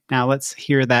day. Now let's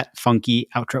hear that funky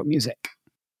outro music.